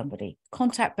hurting somebody,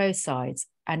 contact both sides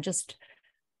and just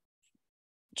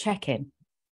check in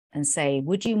and say,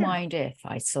 would you mind if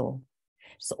I saw?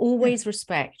 So always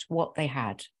respect what they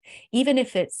had, even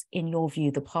if it's in your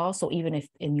view the past, or even if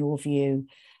in your view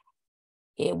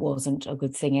it wasn't a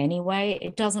good thing anyway.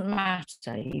 It doesn't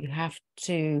matter. You have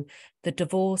to, the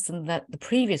divorce and the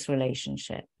previous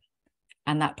relationship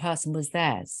and that person was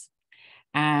theirs.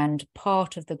 And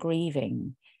part of the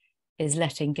grieving is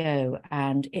letting go,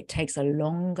 and it takes a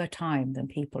longer time than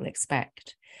people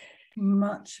expect.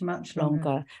 Much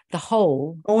longer. The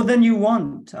whole, or than you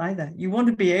want either. You want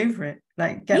to be over it,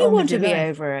 like get you on want with your to be life.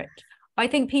 over it. I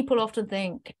think people often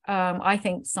think, I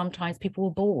think sometimes people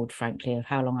were bored, frankly, of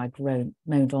how long I'd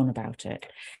moaned on about it.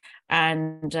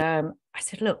 And I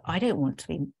said, look, I don't want to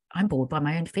be, I'm bored by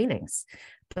my own feelings,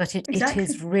 but it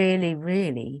is really,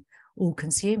 really all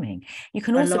consuming. You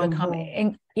can also become,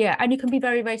 and you can be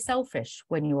very, very selfish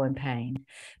when you're in pain,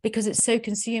 because it's so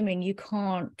consuming. You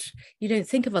don't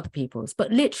think of other people's,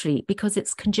 but literally because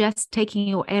it's taking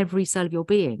your every cell of your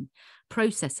being,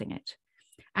 processing it.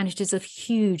 And it is a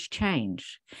huge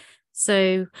change.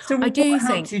 So I do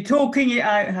think you talking it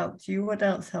out helped you. What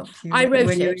else helped you? I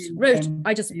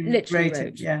I just literally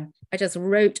wrote. Yeah. I just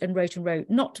wrote and wrote,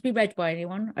 not to be read by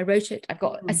anyone. I wrote it.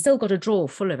 I still got a drawer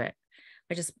full of it.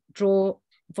 I just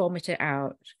vomit it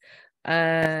out. Good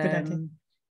idea.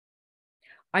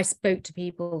 I spoke to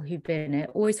people who've been it.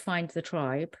 Always find the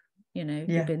tribe, who've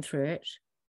been through it.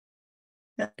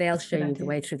 They'll show you the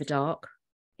way through the dark.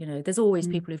 There's always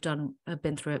people have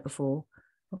been through it before.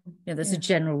 There's a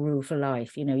general rule for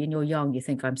life. When you're young, you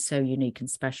think I'm so unique and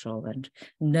special, and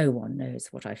no one knows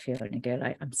what I feel. And you go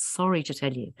like, I'm sorry to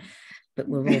tell you, but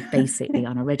we're all basically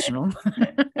unoriginal.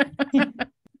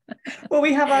 Well,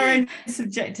 we have our own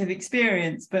subjective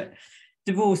experience, but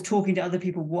divorce, talking to other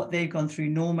people what they've gone through,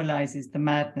 normalizes the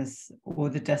madness or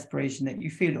the desperation that you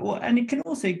feel, and it can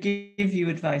also give you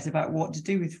advice about what to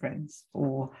do with friends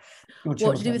or your children.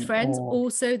 What to do with friends,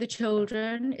 also the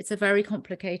children. It's a very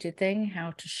complicated thing,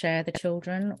 how to share the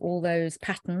children, all those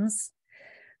patterns.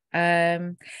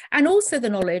 And also the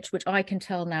knowledge, which I can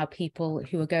tell now people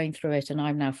who are going through it, and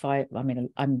I'm now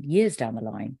I'm years down the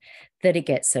line, that it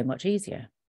gets so much easier.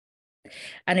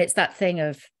 And it's that thing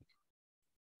of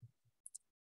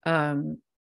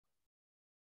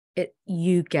it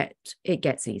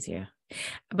gets easier.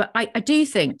 But I do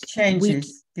think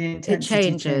it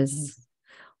changes.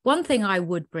 One thing I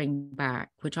would bring back,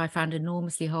 which I found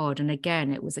enormously hard, and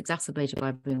again, it was exacerbated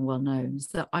by being well known, is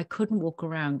that I couldn't walk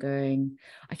around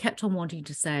I kept on wanting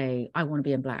to say, I want to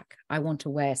be in black. I want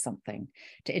to wear something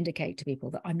to indicate to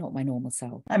people that I'm not my normal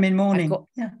self. I'm in mourning.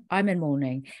 I'm in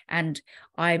mourning, and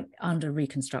I'm under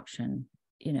reconstruction.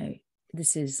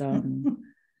 This is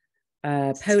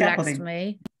poleaxed.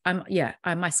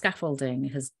 My scaffolding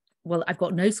has, well, I've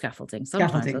got no scaffolding.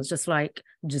 Sometimes I was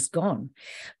just gone.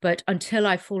 But until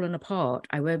I've fallen apart,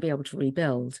 I won't be able to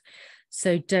rebuild.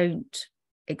 So don't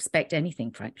expect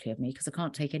anything, frankly, of me, because I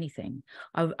can't take anything.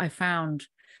 I found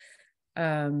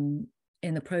in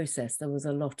the process, there was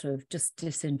a lot of just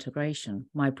disintegration.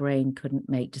 My brain couldn't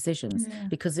make decisions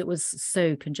because it was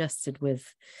so congested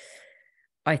with,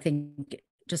 I think,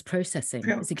 just processing.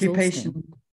 It's exhausting.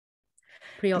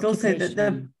 But also that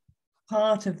the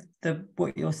part of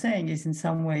what you're saying is in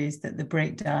some ways that the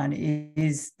breakdown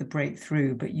is the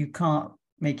breakthrough, but you can't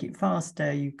make it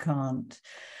faster. You can't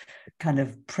kind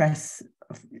of press,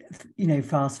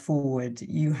 fast forward.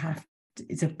 You have to,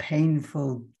 it's a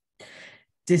painful,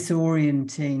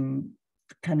 disorienting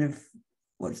kind of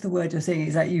what's the word you're saying?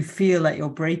 Is that you feel like you're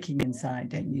breaking inside,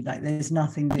 don't you? Like there's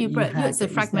nothing that you had it's a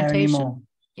that was there anymore. fragmentation.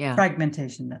 Yeah.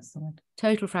 Fragmentation, that's the word.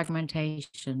 Total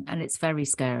fragmentation. And it's very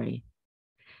scary.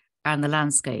 And the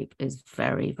landscape is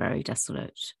very, very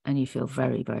desolate. And you feel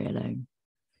very, very alone.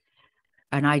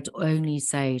 And I'd only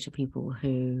say to people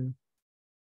who,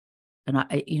 and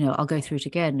I'll go through it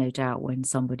again, no doubt, when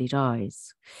somebody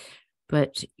dies.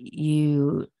 But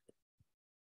the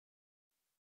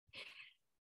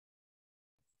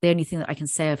only thing that I can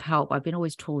say of help, I've been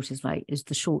always taught is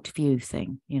the short view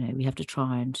thing. We have to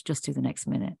try and just do the next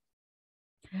minute.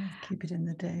 Yeah, keep it in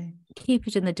the day. Keep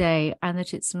it in the day, and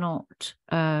that it's not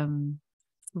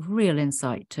real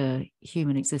insight to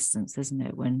human existence, isn't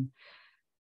it? When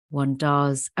one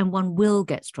does, and one will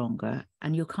get stronger,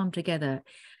 and you'll come together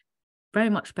very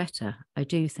much better, I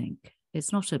do think.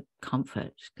 It's not a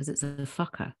comfort, because it's a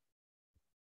fucker.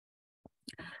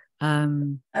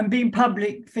 And being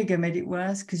public figure made it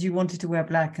worse because you wanted to wear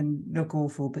black and look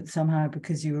awful, but somehow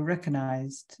because you were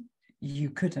recognised,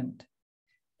 you couldn't.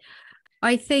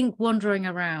 I think wandering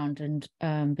around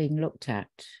and being looked at,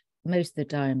 most of the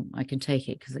time I can take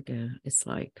it because it's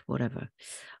like, whatever.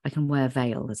 I can wear a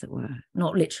veil, as it were.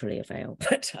 Not literally a veil,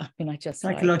 but I just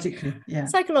psychologically, yeah.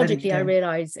 Psychologically, I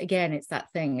realise, again, it's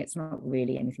that thing. It's not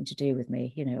really anything to do with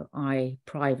me. I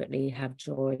privately have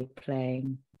joy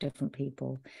playing different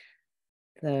people.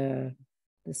 The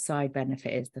side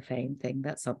benefit is the fame thing.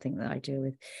 That's something that I deal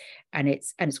with. And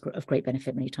it's of great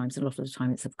benefit many times. A lot of the time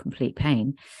it's of complete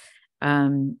pain.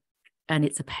 And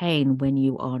it's a pain when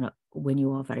you are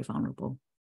very vulnerable.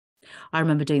 I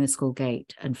remember doing the school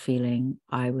gate and feeling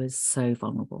I was so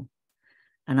vulnerable,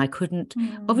 and I couldn't.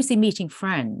 Obviously, meeting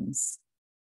friends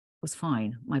was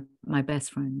fine, my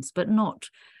best friends, but not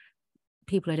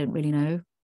people I don't really know.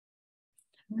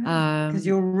 Because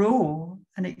you're raw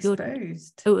and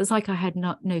exposed. It was like I had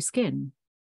no skin.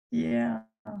 Yeah.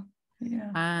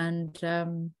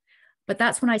 And but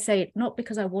that's when I say, not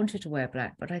because I wanted to wear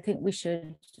black, but I think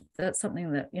that's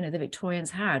something that, the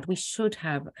Victorians had. We should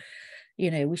have,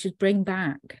 we should bring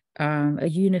back a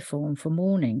uniform for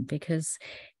mourning, because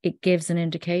it gives an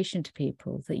indication to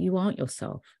people that you aren't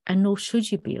yourself, and nor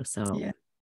should you be yourself. Yeah,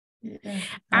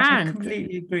 I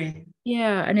completely agree.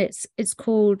 Yeah, and it's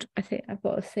called, I think I've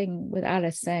got a thing with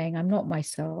Alice saying, I'm not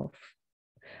myself.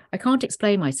 I can't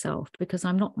explain myself because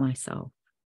I'm not myself.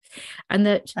 And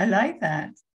that I like that.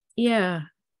 Yeah.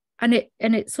 And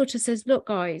it sort of says, look,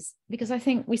 guys, because I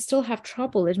think we still have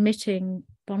trouble admitting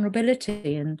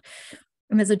vulnerability, and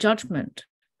there's a judgment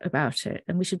about it,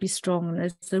 and we should be strong. And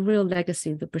there's a real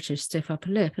legacy of the British stiff upper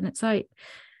lip. And it's like,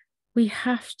 we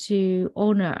have to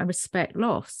honour and respect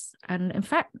loss. And in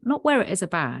fact, not wear it as a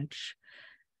badge,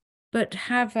 but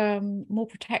have more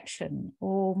protection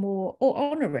or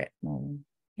honour it more,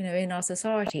 in our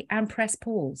society, and press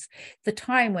pause. The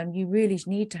time when you really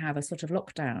need to have a sort of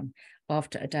lockdown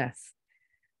after a death,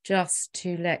 just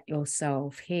to let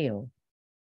yourself heal.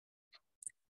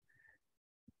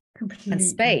 Completely. And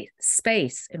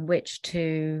space in which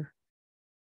to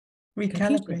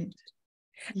recalibrate.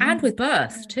 And with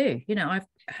birth too. I've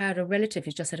had a relative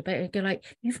who's just had a baby, go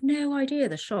like, you've no idea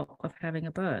the shock of having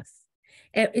a birth.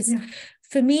 It's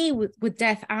for me with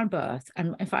death and birth.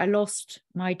 And in fact, I lost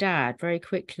my dad very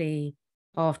quickly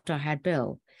after I had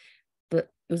Bill, but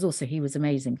it was also, he was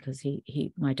amazing because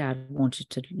my dad wanted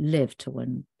to live to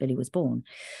when Billy was born,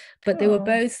 but they were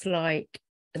both like,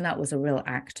 and that was a real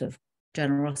act of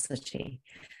generosity.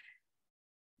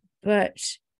 But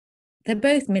they're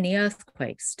both mini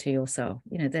earthquakes to yourself.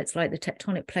 That's like the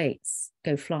tectonic plates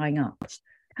go flying up.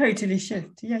 Totally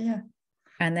shift. Yeah.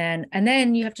 And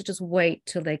then you have to just wait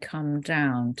till they come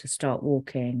down to start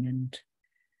walking. And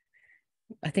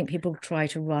I think people try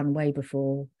to run way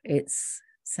before it's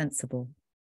sensible.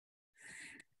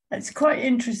 It's quite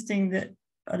interesting that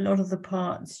a lot of the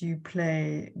parts you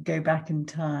play go back in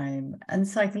time, and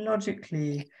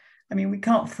psychologically, I mean, we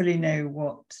can't fully know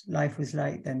what life was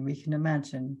like then, we can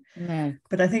imagine. No.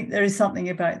 But I think there is something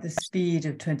about the speed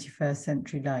of 21st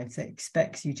century life that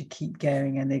expects you to keep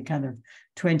going, and the kind of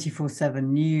 24/7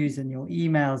 news and your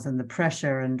emails and the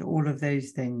pressure and all of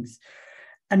those things,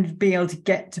 and being able to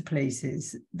get to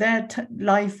places. Their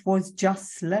life was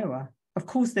just slower. Of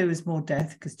course, there was more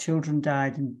death because children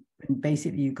died, and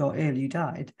basically you got ill, you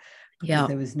died, because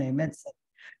there was no medicine.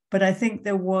 But I think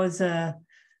there was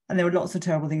and there were lots of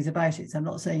terrible things about it. So I'm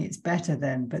not saying it's better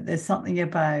then, but there's something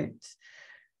about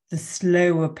the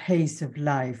slower pace of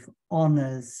life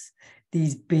honours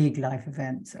these big life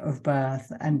events of birth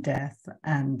and death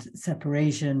and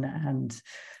separation and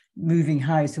moving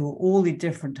house, or all the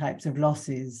different types of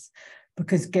losses,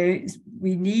 because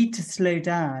we need to slow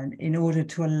down in order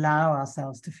to allow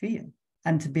ourselves to feel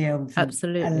and to be able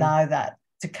to allow that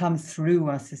to come through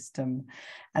our system.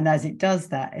 And as it does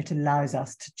that, it allows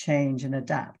us to change and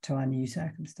adapt to our new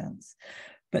circumstance.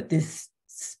 But this,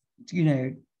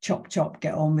 chop, chop,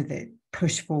 get on with it,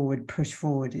 push forward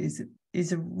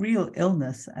is a real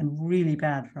illness and really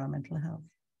bad for our mental health.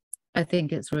 I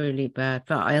think it's really bad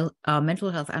for our mental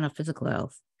health and our physical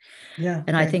health. Yeah.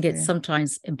 And I think it's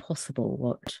sometimes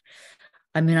impossible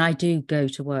I do go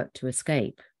to work to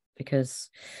escape,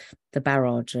 because the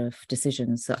barrage of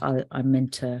decisions that I'm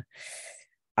meant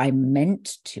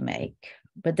to make.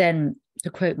 But then, to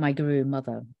quote my guru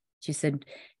mother, she said,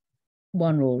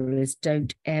 one rule is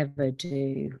don't ever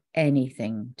do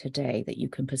anything today that you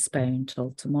can postpone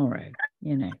till tomorrow,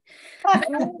 That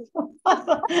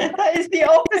is the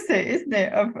opposite, isn't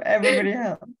it, of everybody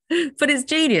else? But it's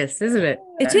genius, isn't it?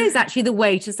 It is actually the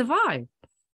way to survive.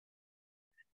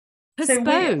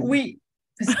 Postpone. So we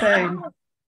postpone.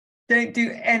 Don't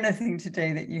do anything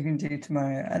today that you can do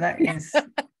tomorrow. And that is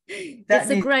it's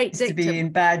a great dictum. To be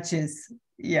in badges.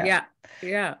 Yeah.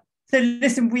 So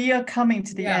listen, we are coming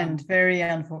to the end, very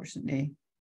unfortunately.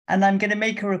 And I'm going to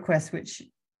make a request which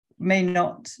may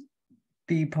not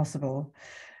be possible.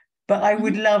 But I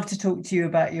would love to talk to you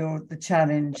about the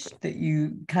challenge that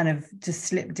you kind of just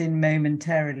slipped in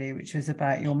momentarily, which was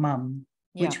about your mum,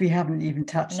 which we haven't even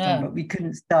touched on, but we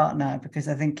couldn't start now because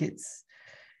I think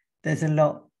there's a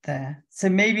lot there. So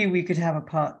maybe we could have a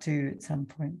part 2 at some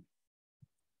point.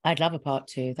 I'd love a part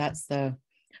 2.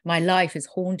 My life is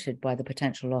haunted by the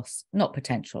potential loss. Not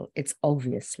potential, it's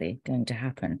obviously going to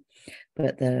happen,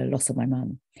 but the loss of my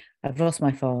mum. I've lost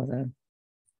my father,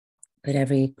 but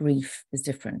every grief is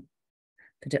different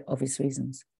for obvious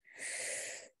reasons.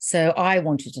 So I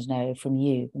wanted to know from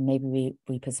you, and maybe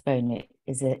we postpone it,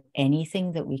 is there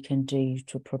anything that we can do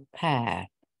to prepare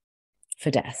for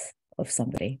death of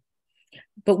somebody,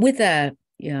 but with their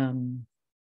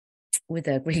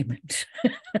agreement?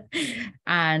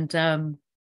 And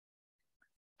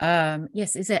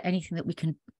yes, is there anything that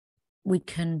we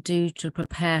can do to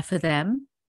prepare for them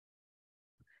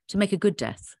to make a good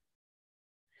death,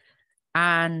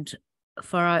 and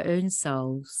for our own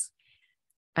selves?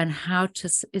 And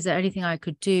is there anything I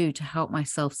could do to help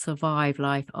myself survive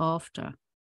life after?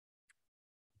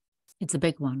 It's a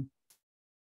big one.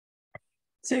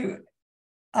 So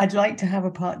I'd like to have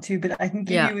a part 2, but I can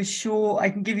give you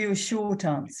a short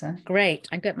answer. Great.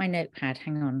 I've got my notepad.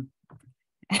 Hang on.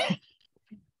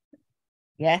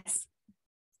 Yes.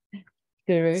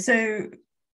 Guru. So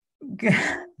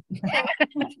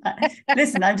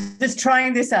listen, I'm just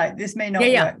trying this out. This may not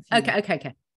work for you.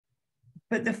 Okay.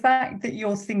 But the fact that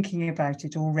you're thinking about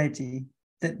it already,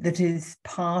 that is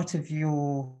part of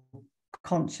your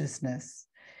consciousness,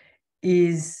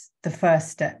 is the first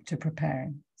step to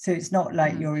preparing. So it's not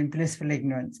like you're in blissful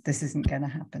ignorance, this isn't going to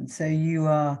happen. So you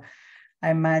are,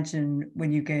 I imagine,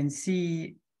 when you go and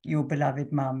see your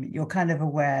beloved mum, you're kind of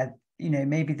aware,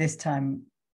 maybe this time,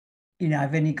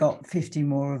 I've only got 50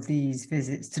 more of these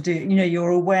visits to do.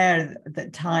 You're aware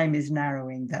that time is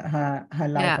narrowing, that her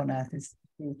life on earth is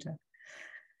shorter.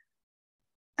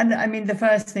 And I mean, the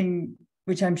first thing,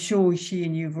 which I'm sure she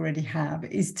and you've already have,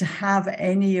 is to have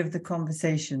any of the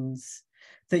conversations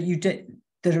that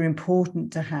that are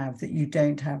important to have, that you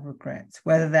don't have regrets,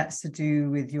 whether that's to do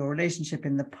with your relationship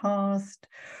in the past,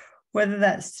 whether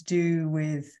that's to do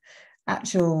with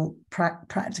actual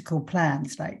practical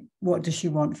plans, like what does she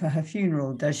want for her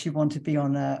funeral? Does she want to be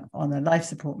on a life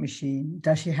support machine?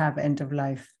 Does she have end of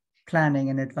life planning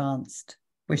and advanced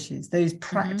wishes? Those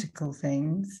practical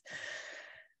things.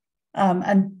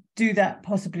 And do that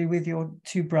possibly with your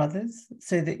 2 brothers,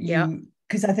 so that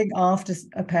because I think after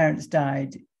a parent's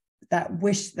died,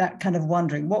 that kind of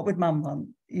wondering, what would mum want,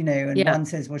 and one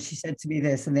says, well, she said to me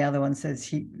this, and the other one says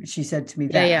she said to me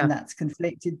that, and that's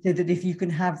conflicted, so that if you can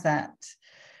have that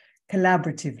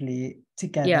collaboratively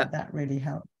together, that really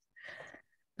helps.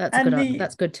 That's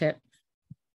a good tip.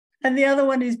 And the other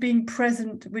one is being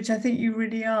present, which I think you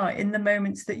really are, in the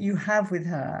moments that you have with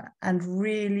her, and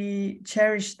really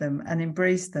cherish them and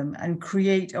embrace them and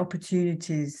create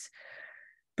opportunities,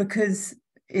 because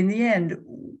in the end,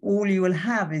 all you will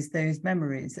have is those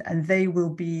memories, and they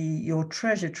will be your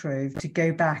treasure trove to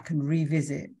go back and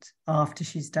revisit after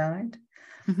she's died.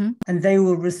 And they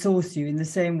will resource you in the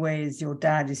same way as your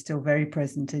dad is still very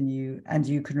present in you, and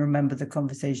you can remember the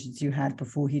conversations you had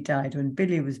before he died when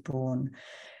Billy was born.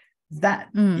 That,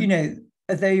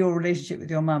 although your relationship with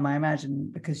your mum, I imagine,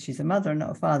 because she's a mother and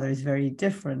not a father, is very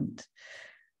different.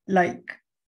 Like,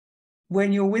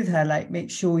 when you're with her, like, make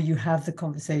sure you have the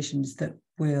conversations that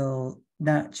will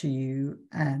nurture you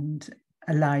and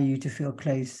allow you to feel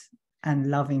close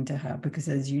and loving to her, because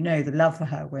as you know, the love for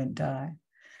her won't die.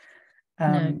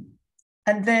 No.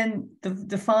 And then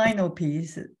the final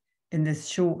piece in this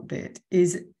short bit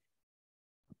is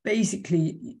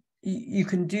basically you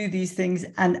can do these things,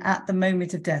 and at the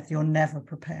moment of death, you're never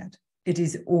prepared. It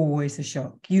is always a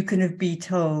shock. You can be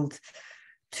told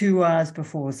 2 hours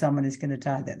before someone is going to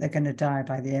die that they're going to die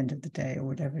by the end of the day or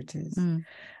whatever it is.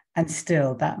 And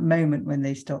still that moment when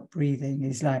they stop breathing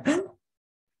is like,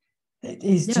 it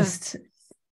is just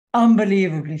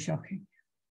unbelievably shocking.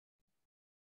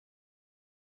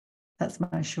 That's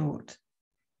my short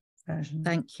version.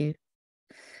 Thank you.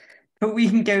 But we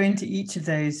can go into each of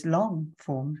those long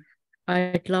form.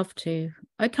 I'd love to.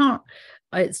 I can't.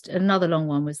 It's another long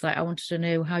one was like, I wanted to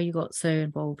know how you got so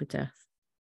involved with death.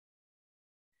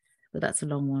 But that's a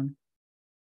long one.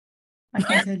 I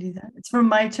can tell you that. It's from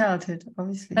my childhood,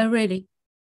 obviously. Oh, really?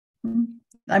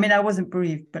 I mean, I wasn't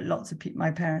bereaved, but lots of people,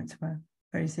 my parents were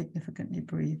very significantly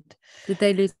bereaved. Did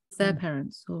they lose their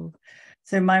parents? Or?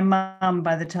 So my mum,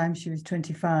 by the time she was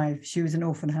 25, she was an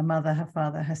orphan. Her mother, her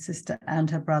father, her sister, and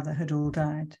her brother had all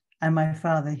died. And my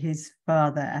father, his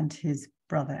father, and his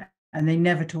brother. And they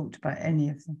never talked about any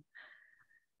of them.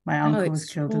 My uncle was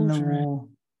killed in the war.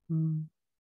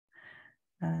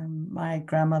 My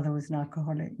grandmother was an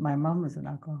alcoholic. My mum was an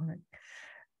alcoholic.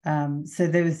 So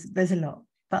there's a lot,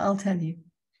 but I'll tell you.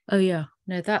 Oh yeah,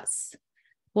 no, that's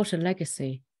what a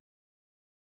legacy.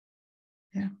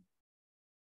 Yeah.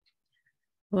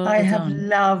 Well I have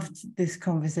loved this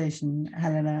conversation,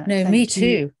 Helena. No, me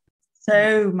too.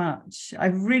 So much. I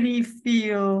really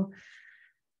feel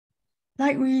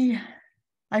like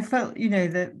I felt,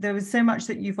 that there was so much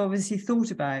that you've obviously thought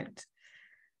about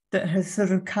that has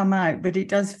sort of come out, but it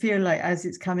does feel like as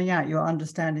it's coming out, you're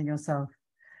understanding yourself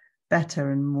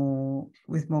better and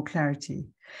with more clarity.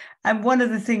 And one of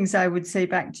the things I would say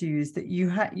back to you is that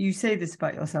you say this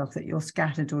about yourself, that you're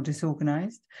scattered or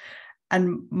disorganized.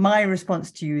 And my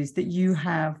response to you is that you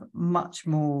have much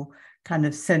more kind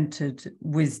of centered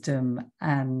wisdom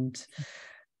and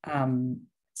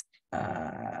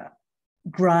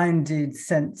grounded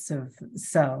sense of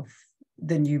self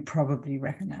than you probably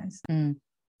recognize.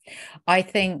 I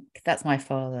think that's my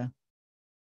father.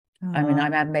 I mean,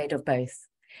 I'm made of both.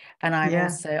 And I'm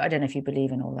also, I don't know if you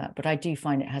believe in all that, but I do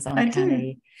find it has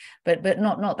uncanny, but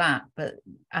not that, but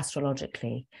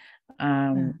astrologically,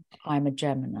 I'm a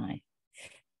Gemini.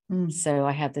 So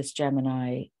I have this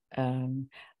Gemini,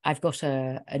 I've got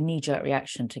a knee-jerk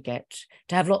reaction to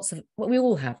have lots of, well, we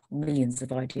all have millions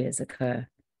of ideas occur.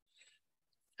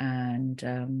 And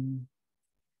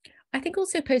I think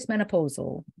also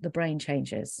postmenopausal, the brain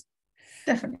changes.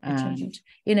 Definitely changes.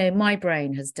 My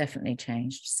brain has definitely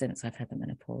changed since I've had the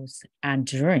menopause and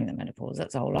during the menopause.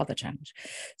 That's a whole other challenge.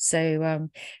 So,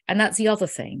 and that's the other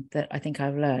thing that I think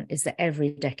I've learned is that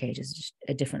every decade is just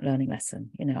a different learning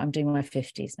lesson. I'm doing my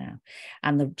 50s now,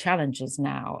 and the challenges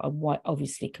now are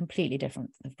obviously completely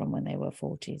different from when they were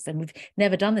 40s. And we've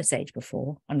never done this age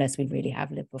before, unless we really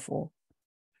have lived before.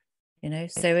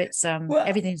 So it's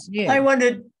everything's new. I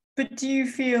wondered, but do you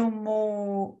feel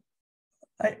more,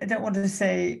 I don't want to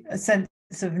say a sense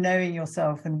of knowing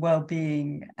yourself and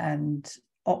well-being and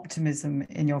optimism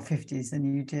in your 50s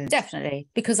than you did? Definitely,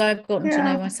 because I've gotten to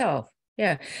know myself.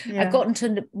 I've gotten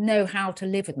to know how to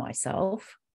live with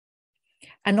myself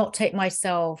and not take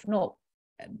myself, not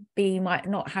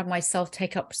have myself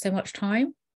take up so much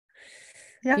time.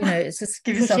 It's just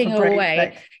pushing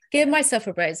away. Give myself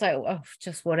a break. It's like,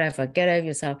 just whatever, get over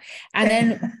yourself, and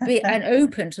then be and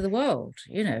open to the world,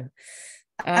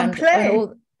 and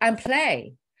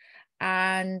play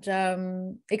and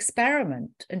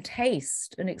experiment and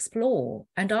taste and explore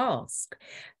and ask.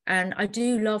 And I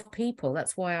do love people.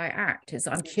 That's why I act.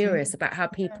 I'm curious about how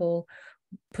people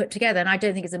put together, and I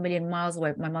don't think it's a million miles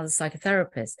away. My mother's a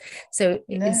psychotherapist, so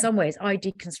in some ways I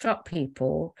deconstruct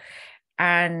people,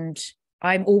 and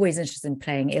I'm always interested in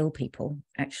playing ill people,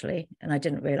 actually. And I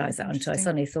didn't realize that until I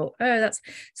suddenly thought,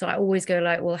 so I always go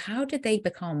like, well, how did they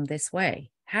become this way?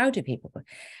 How do people?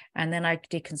 And then I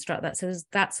deconstruct that. So there's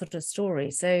that sort of story.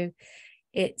 So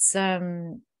it's,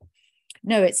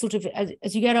 it's sort of,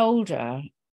 as you get older,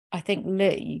 I think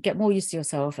you get more used to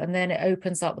yourself, and then it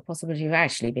opens up the possibility of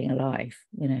actually being alive,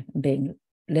 and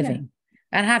living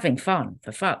and having fun,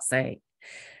 for fuck's sake.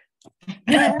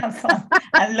 Have fun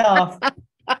and laugh.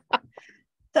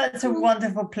 That's a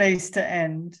wonderful place to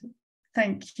end.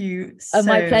 Thank you so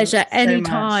my pleasure.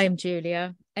 Anytime,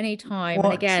 Julia. Anytime.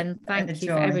 And again, thank you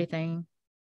for everything.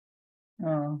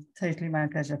 Oh, totally my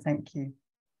pleasure. Thank you.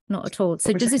 Not at all.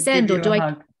 So does this end, or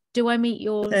do I meet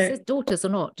your daughters or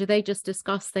not? Do they just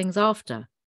discuss things after?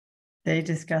 They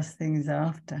discuss things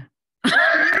after.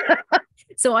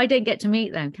 So I didn't get to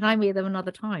meet them. Can I meet them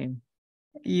another time?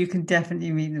 You can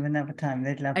definitely meet them another time.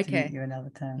 They'd love to meet Okay. you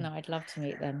another time. No, I'd love to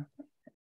meet them.